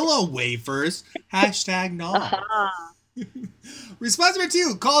consumes Nilla wafers. #Nog. Response number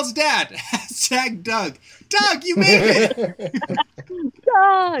 2, calls dad. #Doug. Doug, you made it.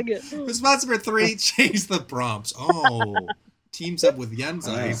 Doug. Response number 3, change the prompts. Oh, teams up with Yenza.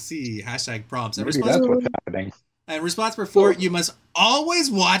 I see. #prompts. And Maybe that's what's happening. response number 4, you must always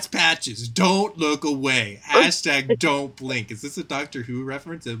watch Patches. Don't look away. #don't blink. Is this a Doctor Who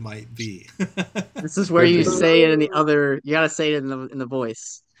reference? It might be. This is where you say it in the other. You gotta say it in the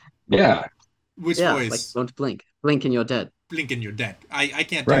voice. Yeah. Which yeah, voice? like don't blink. Blink and you're dead. Blink and you're dead. I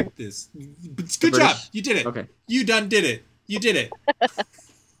can't Right. do this. But good job. You did it. Okay. You done did it. You did it.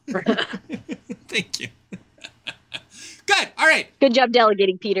 Thank you. Good. All right. Good job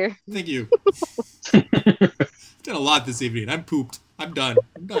delegating, Peter. Thank you. I've done a lot this evening. I'm pooped. I'm done.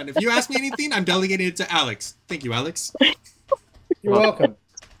 If you ask me anything, I'm delegating it to Alex. Thank you, Alex. You're welcome.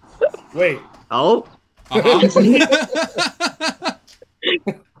 Wait. Oh.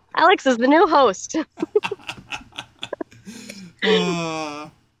 Alex is the new host.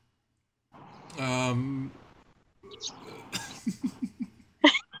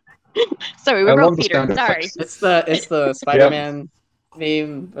 Sorry, we I broke love the Peter. sound Sorry. effects. It's the Spider-Man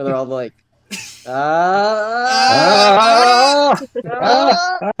meme where they're all like,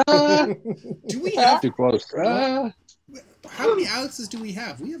 Do we have Too close. how many Alexes do we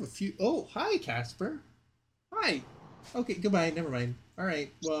have? We have a few. Oh, hi, Casper. Hi. Okay, goodbye. Never mind. All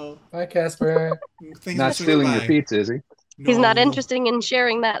right. Well, Hi, Casper. thanks Not for saying stealing your goodbye. pizza, is he? He's not No, interested in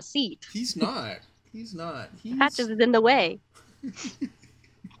sharing that seat. He's not. He's not. He's Patches is in the way.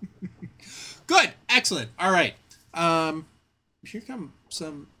 good. Excellent. All right. Here come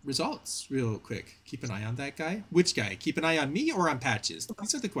some results real quick. Keep an eye on that guy. Which guy? Keep an eye on me or on Patches?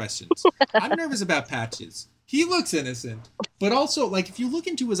 These are the questions. I'm nervous about Patches. He looks innocent, but also, like, if you look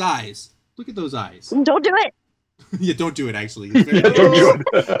into his eyes, look at those eyes. Don't do it. Yeah, don't do it, actually. It's very- Don't do it.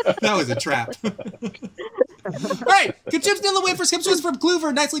 That was a trap. All right. Good chips, Nilla wafers, comes to us from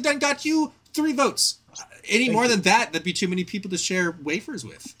Kluver. Nicely done. Got you 3 votes. Any more than that'd be too many people to share wafers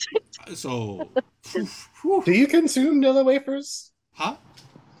with. So, Do you consume Nilla wafers? huh?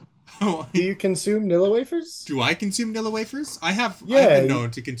 Oh, Do you consume Nilla wafers? do I consume Nilla wafers? I've Yeah. been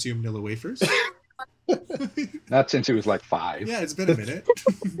known to consume Nilla wafers. Not since he was like 5. Yeah, it's been a minute.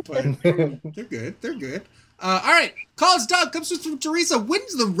 But they're good. They're good. All right. College Dog comes from Teresa,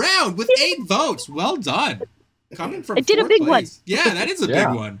 wins the round with 8 votes. Well done. Coming from I did a 4th big one. place. Yeah, that is a Yeah.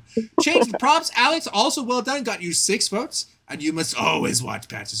 big one. Change the props. Alex, also well done. Got you 6 votes. And you must always watch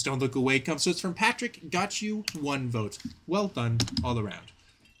patches. Don't look away. Comes to us from Patrick. Got you 1 vote. Well done all around.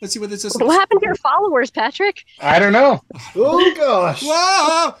 Let's see what this is. What happened to your followers, Patrick? I don't know. Oh gosh.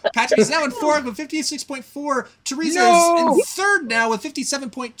 Whoa! Patrick is now in 4th with 56.4. Teresa No! is in 3rd now with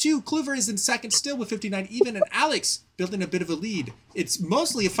 57.2. Kluver is in 2nd still with 59 even. And Alex building a bit of a lead. It's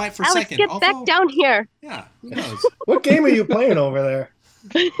mostly a fight for Alex, 2nd. get back down here. Yeah, who knows? What game are you playing over there?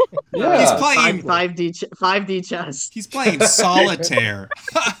 Yeah. He's playing. 5D chess. He's playing solitaire.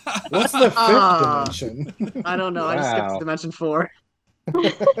 What's the 5th Ah. dimension? I don't know. I just skipped Wow. to dimension 4.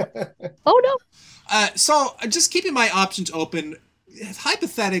 Oh no. So just keeping my options open.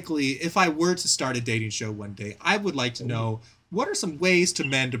 Hypothetically, if I were to start a dating show one day, I would like to know what are some ways to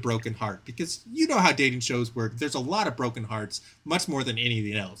mend a broken heart? Because you know how dating shows work. There's a lot of broken hearts, much more than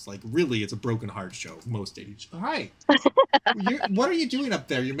anything else. Like, really, it's a broken heart show, most dating shows. All right. What are you doing up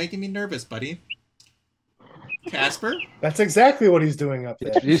there? You're making me nervous, buddy. Casper? That's exactly what he's doing up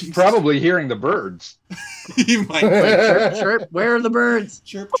there. He's probably hearing the birds. You might play Chirp. Where are the birds?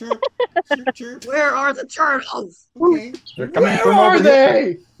 chirp, chirp, chirp, chirp. Where are the turtles? Okay. They're coming Where from are over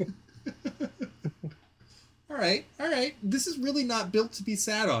here. they? All right, all right. This is really not built to be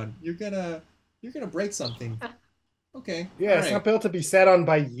sat on. You're gonna break something. Okay. Yeah, all it's right. not built to be sat on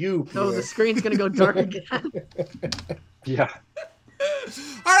by you, Peter. No, the screen's gonna go dark again. Yeah.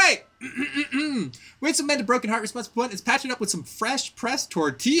 All right. Ways to mend a broken heart. Response 1 is patching up with some fresh pressed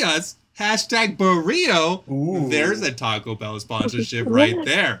tortillas. Hashtag burrito. Ooh. There's a Taco Bell sponsorship right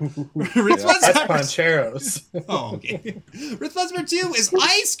there. Response That's number Pancheros. Oh, okay. Response number 2 is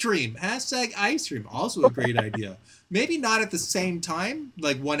ice cream. Hashtag ice cream. Also a great idea. Maybe not at the same time,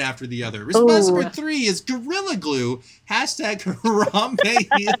 like one after the other. Response Ooh. number 3 is Gorilla Glue. Hashtag Harambe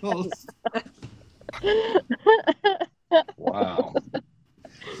heels. Wow.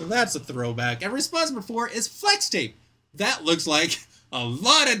 So that's a throwback. And response number 4 is flex tape. That looks like a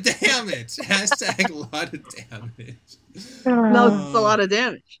lot of damage. Hashtag a lot of damage. No, it's a lot of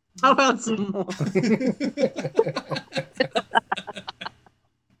damage. How about some more?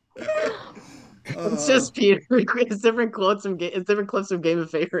 It's just Peter. It's different quotes from it's different clips from Game of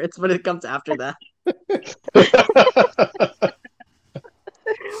Favorites, but it comes after that.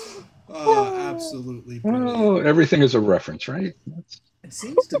 Absolutely Oh, brilliant. everything is a reference, right? It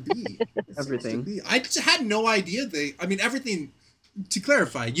seems to be. Everything. I just had no idea everything. To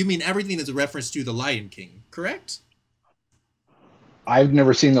clarify, you mean everything is a reference to The Lion King, correct? I've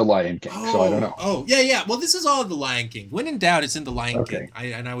never seen The Lion King, so I don't know. Oh, yeah. Well, this is all The Lion King. When in doubt, it's in The Lion Okay.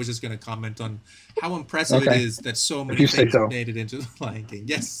 King. I was just going to comment on how impressive it Okay. is that so If many you say things so. made it into The Lion King.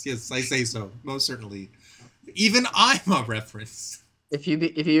 Yes, I say so. Most certainly. Even I'm a reference. If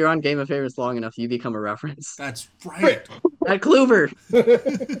you're on Game of Favorites long enough, you become a reference. That's right. At Kluver.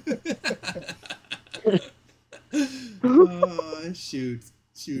 Oh, shoot.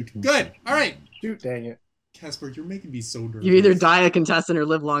 Good. All right. Shoot, dang it. Casper, you're making me so nervous. You either die a contestant or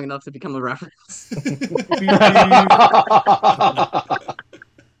live long enough to become a reference.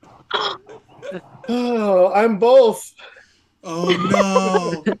 Oh, I'm both. Oh,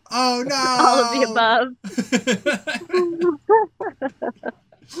 no. Oh, no. All of the above.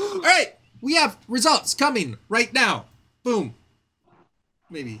 All right, we have results coming right now. Boom.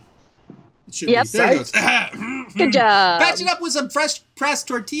 Maybe. It should Yep. be. There it goes. Good job. Patching up with some fresh pressed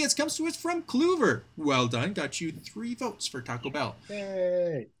tortillas comes to us from Kluver. Well done. Got you 3 votes for Taco Bell.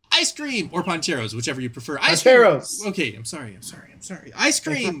 Yay. Ice cream or Pancheros, whichever you prefer. Pancheros. Cream. Okay, I'm sorry. Ice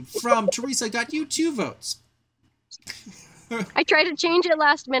cream from Teresa got you 2 votes. I tried to change it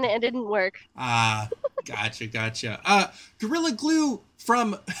last minute. It didn't work. Gotcha. Gorilla Glue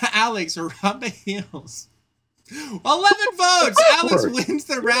from Alex or Harambe Heels. 11 votes. Alex wins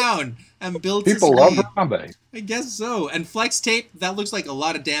the round and builds his People love lead. Harambe. I guess so. And flex tape, that looks like a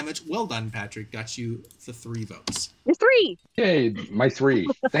lot of damage. Well done, Patrick. Got you the 3 votes. You're 3. Yay, my 3.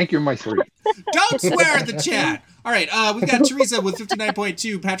 Thank you, my 3. Don't swear at the chat. All right, we've got Teresa with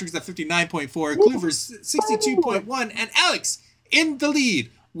 59.2, Patrick's at 59.4, Kluver's 62.1, and Alex in the lead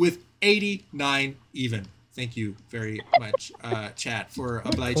with 89 even. Thank you very much, chat, for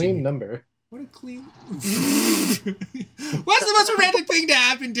obliging Clean me. number. What a clean... What's the most romantic thing to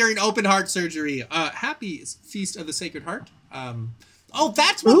happen during open heart surgery? Happy Feast of the Sacred Heart. Oh,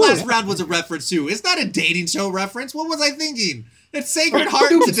 that's what last round was a reference to. It's not a dating show reference. What was I thinking? It's Sacred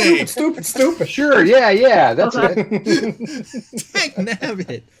Heart today. Stupid. Sure, yeah, that's it. Thank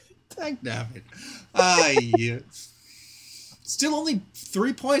nabbit. Yeah. Still only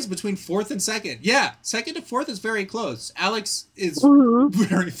 3 points between fourth and second. Yeah, second to fourth is very close. Alex is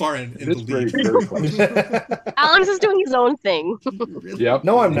very far in the It's very, lead. very close. Alex is doing his own thing. Really? Yep.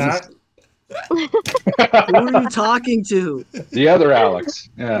 No, I'm not. Who are you talking to? The other Alex.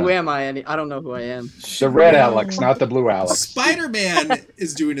 Who Yeah. am I? I don't know who I am. The red Alex, not the blue Alex. Spider-Man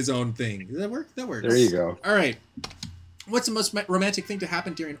is doing his own thing. Does that work? That works. There you go. All right. What's the most romantic thing to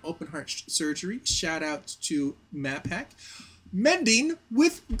happen during open heart surgery? Shout out to MapHack. Mending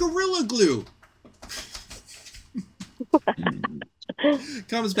with Gorilla Glue.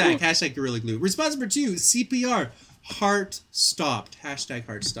 Comes back. Hashtag Gorilla Glue. Response number 2, CPR. Heart stopped. Hashtag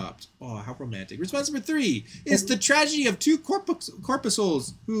heart stopped. Oh, how romantic. Response number 3 is the tragedy of 2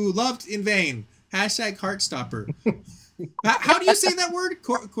 corpuscles who loved in vain. Hashtag heart stopper. How do you say that word?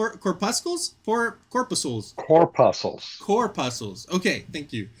 Corpuscles? Corpuscles. Corpuscles. Corpuscles. Okay,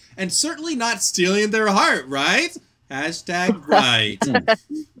 thank you. And certainly not stealing their heart, right? Hashtag right.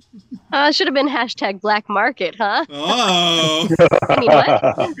 Should have been hashtag black market, huh? Oh. I mean, what?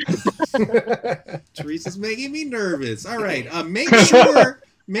 Teresa's making me nervous. All right. Make sure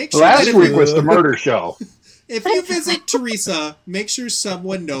Last that week was the murder show. if you visit Teresa, make sure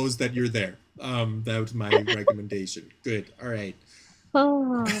someone knows that you're there. That was my recommendation. Good. All right.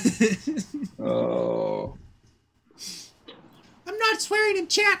 Oh. Oh. I'm not swearing in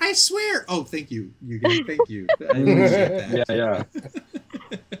chat. I swear. Oh, thank you. Thank you. I appreciate that. Yeah.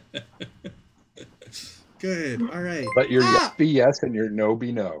 Good. All right. Let your yes be yes and your no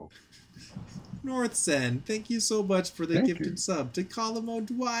be no. North Send, thank you so much for the Thank gifted you. sub. To Colin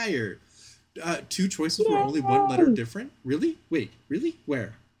O'Dwyer. 2 choices were only 1 letter different? Really? Wait, really?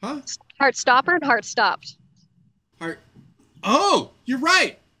 Where? Huh? Heart stopper and heart stopped. Heart. Oh, you're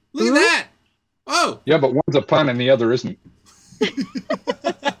right. Look at that. Oh. Yeah, but one's a pun and the other isn't.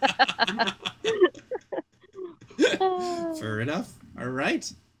 Fair enough. All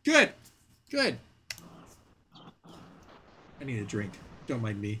right. Good. I need a drink. Don't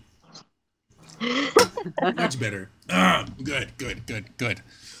mind me. Much better. Good.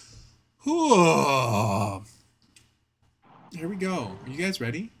 Whew. Here we go. Are you guys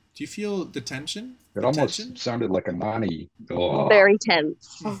ready? Do you feel the tension? It The almost tension? sounded like a Nani. Oh. Very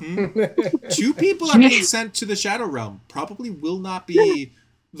tense. Mhm. 2 people are being sent to the Shadow Realm. Probably will not be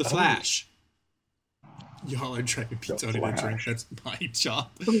the Flash. Y'all are trying to beat The out in a drink. Flash. That's my job.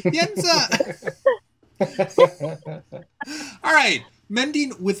 Yenza! All right.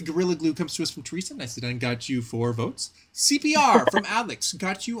 Mending with Gorilla Glue comes to us from Teresa. Nicely done. Got you 4 votes. CPR from Alex.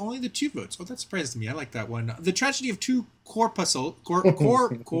 Got you only the 2 votes. Oh, that surprised me. I like that one. The tragedy of 2 corpuscles. Who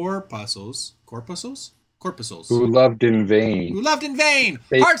loved in vain. Who loved in vain.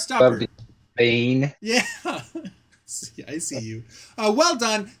 They Heartstopper. loved in vain. Yeah. I see you. Well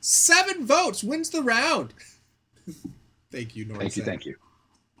done. 7 votes. Wins the round. Thank you, Norris. Thank you.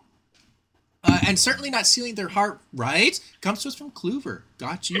 And certainly not stealing their heart, right? Comes to us from Kluver.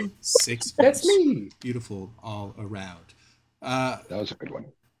 Got you 6 votes. That's me. Beautiful all around. That was a good one.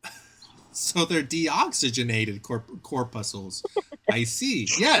 So they're deoxygenated corpuscles. I see.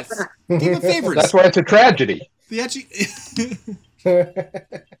 Yes. Game of favorites. That's why it's a tragedy.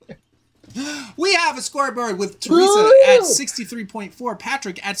 We have a scoreboard with Teresa at 63.4,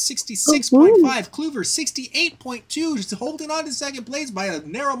 Patrick at 66.5, Kluver 68.2, just holding on to second place by a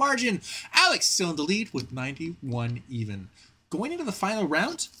narrow margin. Alex still in the lead with 91 even. Going into the final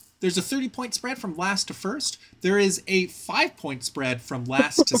round, there's a 30-point spread from last to first. There is a 5-point spread from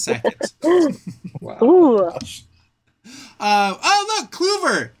last to second. Wow. Ooh. Oh, look,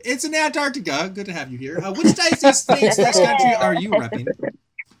 Kluver. It's in Antarctica. Good to have you here. Which diocese country are you repping?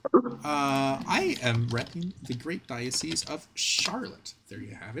 I am repping the great diocese of Charlotte. There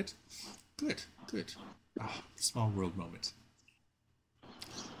you have it. Good. Small world moment.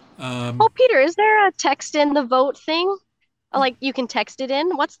 Oh, Peter, is there a text in the vote thing? Like you can text it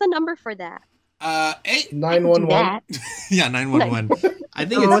in? What's the number for that? 911. That. Yeah, 911. I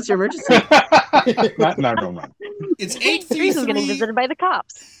think what's your emergency? Not 911. It's Teresa's getting 833. visited by the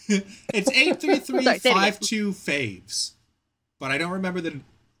cops. It's 833 Sorry, say it again. 52 faves. But I don't remember the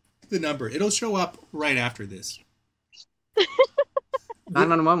number. It'll show up right after this.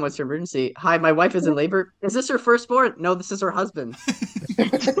 911, what's your emergency? Hi, my wife is in labor. Is this her firstborn? No, this is her husband.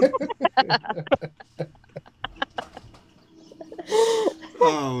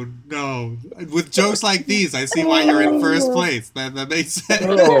 Oh no! With jokes like these, I see why you're in first place. That makes sense.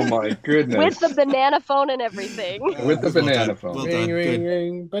 Oh my goodness. With the banana phone and everything. With the Well banana done, phone. well Ring, done, ring, good.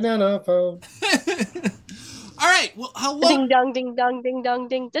 ring. Banana phone. All right. Well, hello. Ding dong, ding dong, ding dong,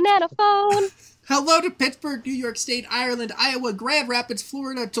 ding. Banana phone. Hello to Pittsburgh, New York State, Ireland, Iowa, Grand Rapids,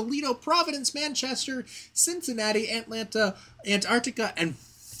 Florida, Toledo, Providence, Manchester, Cincinnati, Atlanta, Antarctica, and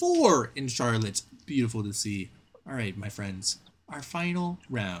 4 in Charlotte. Beautiful to see. All right, my friends. Our final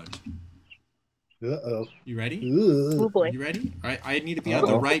round. Uh-oh. You ready? Oh boy. You ready? All right. I need to be on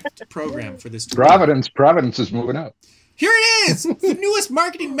the right program for this. Providence is moving up. Here it is! The newest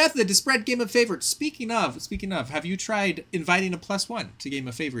marketing method to spread Game of Favorites. Speaking of, have you tried inviting a +1 to Game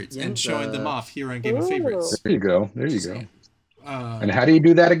of Favorites and showing them off here on Game of Favorites? There you go. And how do you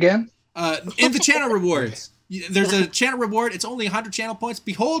do that again? In the channel rewards. There's a channel reward. It's only 100 channel points.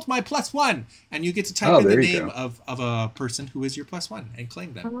 Behold my +1. And you get to type in the name of a person who is your +1 and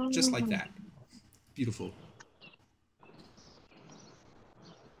claim them. Just like that. Beautiful.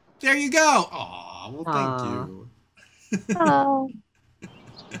 There you go. Aw, well, thank you. Oh.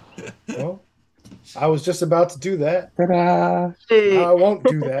 Well, I was just about to do that. Ta-da. I won't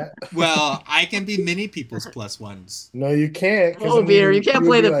do that. Well, I can be many people's +1s. No, you can't. Oh, Peter, you can't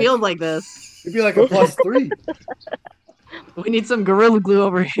play the field like this. It'd be like a +3. We need some Gorilla Glue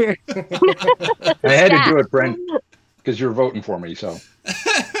over here. I had to do it, Brent, because you're voting for me, so.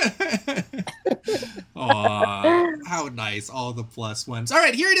 Aw, how nice, all the +1s. All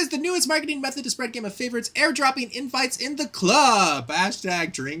right, here it is, the newest marketing method to spread Game of Favorites, airdropping invites in the club.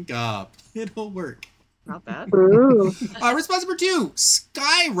 # drink up. It'll work. Not bad. Response number 2,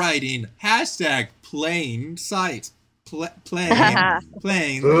 skywriting. # playing site.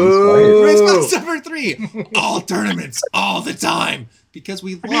 Playing. Ooh. Response number 3, all tournaments, all the time. Because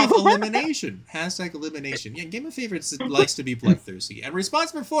we love elimination. # elimination. Yeah, Game of Favorites likes to be bloodthirsty. And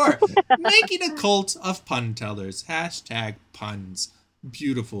response number 4, making a cult of pun tellers. # puns.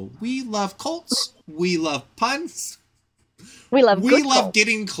 Beautiful. We love cults. We love puns. We love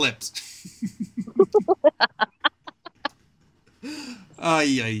getting clipped.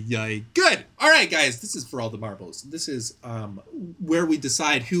 Ay. Good. All right, guys. This is for all the marbles. This is where we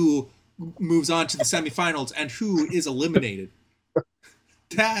decide who moves on to the semifinals and who is eliminated.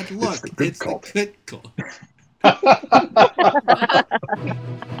 Dad, look, it's the good call.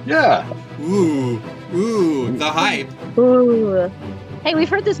 Yeah. Ooh, the hype. Ooh. Hey, we've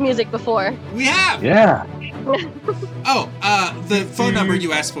heard this music before. We have. Yeah. The phone number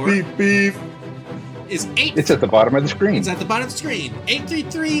you asked for Beef. is 8. It's at the bottom of the screen. It's at the bottom of the screen.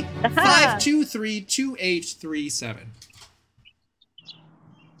 833-523-2837.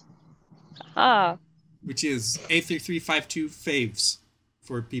 Ah. Which is 833-52-FAVES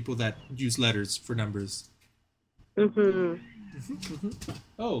for people that use letters for numbers. Mm-hmm.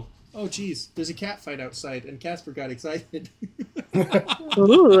 Oh, geez. There's a cat fight outside, and Casper got excited.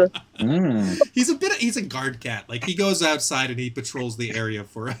 Ooh. He's a guard cat. Like, he goes outside and he patrols the area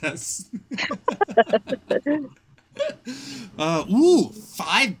for us.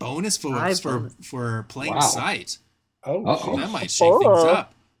 5 bonus votes for playing sight. Oh, that might shake things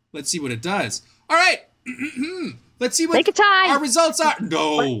up. Let's see what it does. All right. Let's see what Take a time. our results are.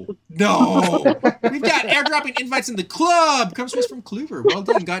 No. We've got airdropping invites in the club. Comes to us from Kluver. Well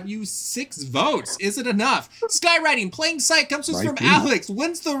done. Got you 6 votes. Is it enough? Skywriting, playing sight comes to us from Alex.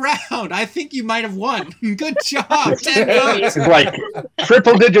 Wins the round. I think you might have won. Good job. 10 votes. It's like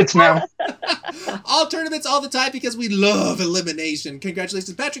triple digits now. All tournaments all the time because we love elimination.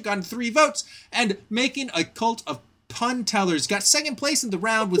 Congratulations, Patrick, on 3 votes. And making a cult of pun tellers. Got second place in the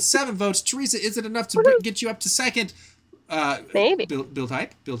round with 7 votes. Teresa, is it enough to get you up to second? Maybe. Bill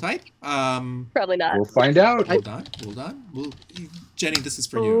type. Probably not. We'll find out. Hold on. Jenny, this is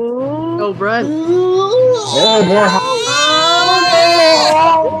for you. Ooh. Oh, Brett. Oh, more.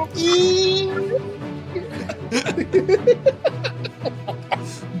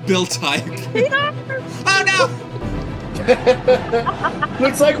 Bill type. Oh no!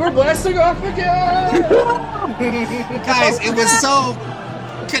 Looks like we're blasting off again. Guys, it was so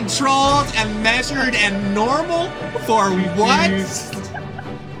controlled and measured and normal for what?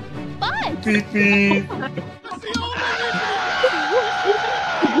 Fun. Beep.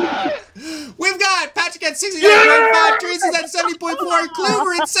 We've got Patrick at 69.5, Teresa's at 70.4,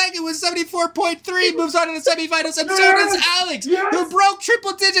 Kluver in second with 74.3, moves on to the semifinals, and so does Alex, who broke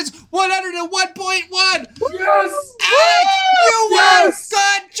triple digits, 101.1. Yes! Alex, you won! Yes!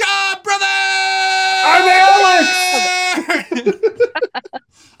 Good job, brother! I'm Alex!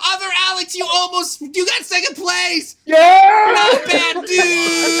 Other Alex, you got second place! Yeah! Not bad,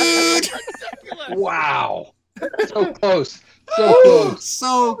 dude! Wow. So close. So close.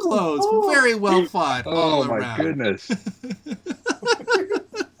 So close. Very well fought. Oh all my around. goodness.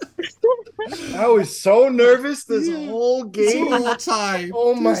 I was so nervous this whole game. This whole time.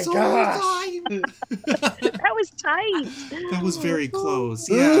 Oh my This whole gosh. time. That was tight. That was very close.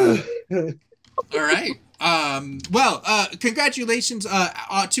 Yeah. All right. Well, congratulations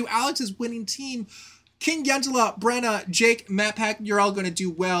to Alex's winning team. King Yangela, Brenna, Jake, MatPack, you're all going to do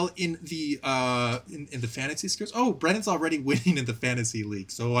well in the in the fantasy scores. Oh, Brennan's already winning in the fantasy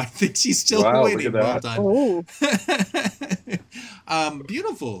league, so I think she's still winning. Well done.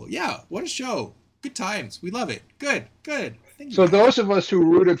 Beautiful. Yeah, what a show. Good times. We love it. Good. Thank you. So those of us who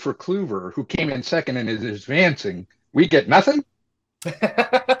rooted for Kluver, who came in second and is advancing, we get nothing?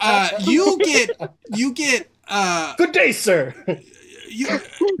 You get Good day, sir.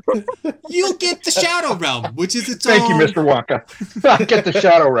 You'll get the Shadow Realm, which is its Thank own. you, Mr. Wonka. I get the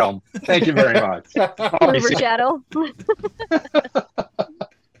Shadow Realm. Thank you very much. Kluver Shadow.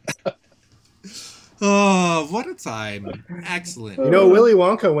 Oh, what a time. Excellent. You know, Willy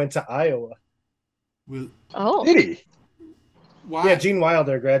Wonka went to Iowa. Oh. Did he? Why? Yeah, Gene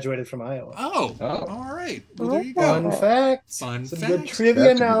Wilder graduated from Iowa. Oh, Oh. all right. Well, there you go. Fun fact. Fun Some fact. good trivia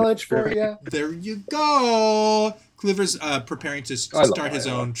That's some good knowledge for trivia. you. There you go. Cliver's preparing to I love start his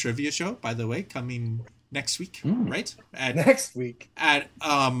Iowa. own trivia show, by the way, coming next week, right? Next week. At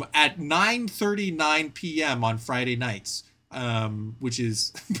 9:39 p.m. on Friday nights, which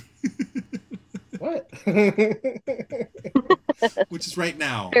is What? which is right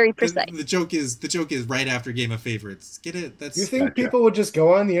now. Very precise. The joke is right after Game of Favorites. Get it? That's You think Gotcha. people would just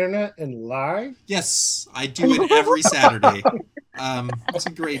go on the internet and lie? Yes, I do it every Saturday. It's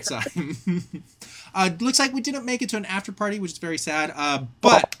a great time. Looks like we didn't make it to an after party, which is very sad.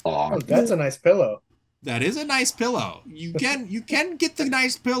 But Oh, that's a nice pillow. that is a nice pillow. You can get the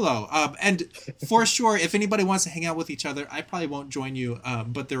nice pillow. And for sure, if anybody wants to hang out with each other, I probably won't join you.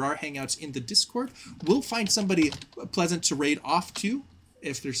 But there are hangouts in the Discord. We'll find somebody pleasant to raid off to.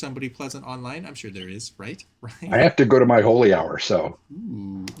 If there's somebody pleasant online, I'm sure there is, right? I have to go to my holy hour, so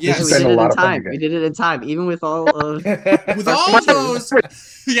Ooh. We Yes. It's did been it a lot in of fun, time. you guys. We did it in time, even with all of. With all of those,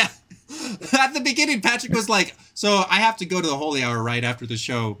 yeah. At the beginning, Patrick was like, "So I have to go to the holy hour right after the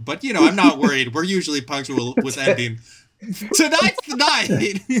show, but I'm not worried. We're usually punctual with ending. Tonight's the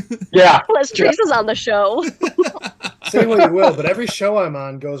night." yeah. Plus, Teresa's on the show. Say what you will, but every show I'm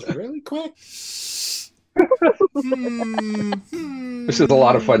on goes really quick. This is a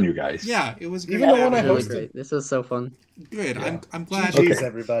lot of fun, you guys. Yeah, it was great. Even the one I Really hosted. great. This was so fun. Good. Yeah. I'm glad. GG's, Okay.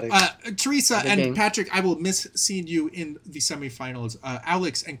 everybody. Teresa Good and game. Patrick, I will miss seeing you in the semifinals.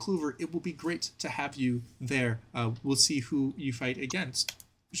 Alex and Kluver, it will be great to have you there. We'll see who you fight against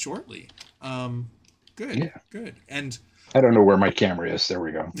shortly. Good. Yeah. Good. And I don't know where my camera is. There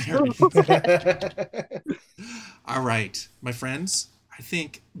we go. all right, my friends, I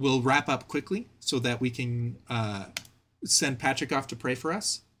think we'll wrap up quickly so that we can send Patrick off to pray for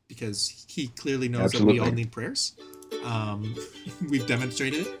us, because he clearly knows that we all Absolutely. need prayers. We've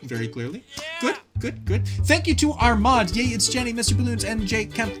demonstrated it very clearly. Good. Thank you to our mods. Yay, it's Jenny, Mr. Balloons, and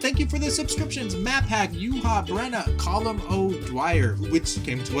Jake Kemp. Thank you for the subscriptions. MatPack, Yuha, Brenna, Colum O. Dwyer, which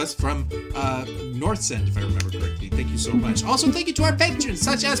came to us from North Send, if I remember correctly. Thank you so much. Also, thank you to our patrons,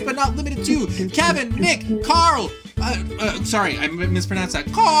 such as but not limited to Kevin, Nick, Carl, sorry, I mispronounced that.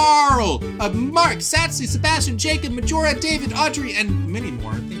 Carl, Mark, Satsy, Sebastian, Jacob, Majora, David, Audrey, and many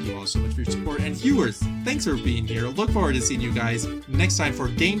more. Thank you all so much for your support. And viewers, thanks for being here. Look forward to seeing you guys next time for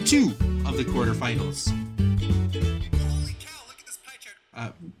Game 2 of the quarterfinals. Holy cow, look at this pie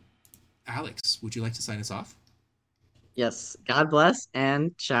chart. Alex, would you like to sign us off? Yes. God bless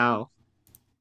and ciao.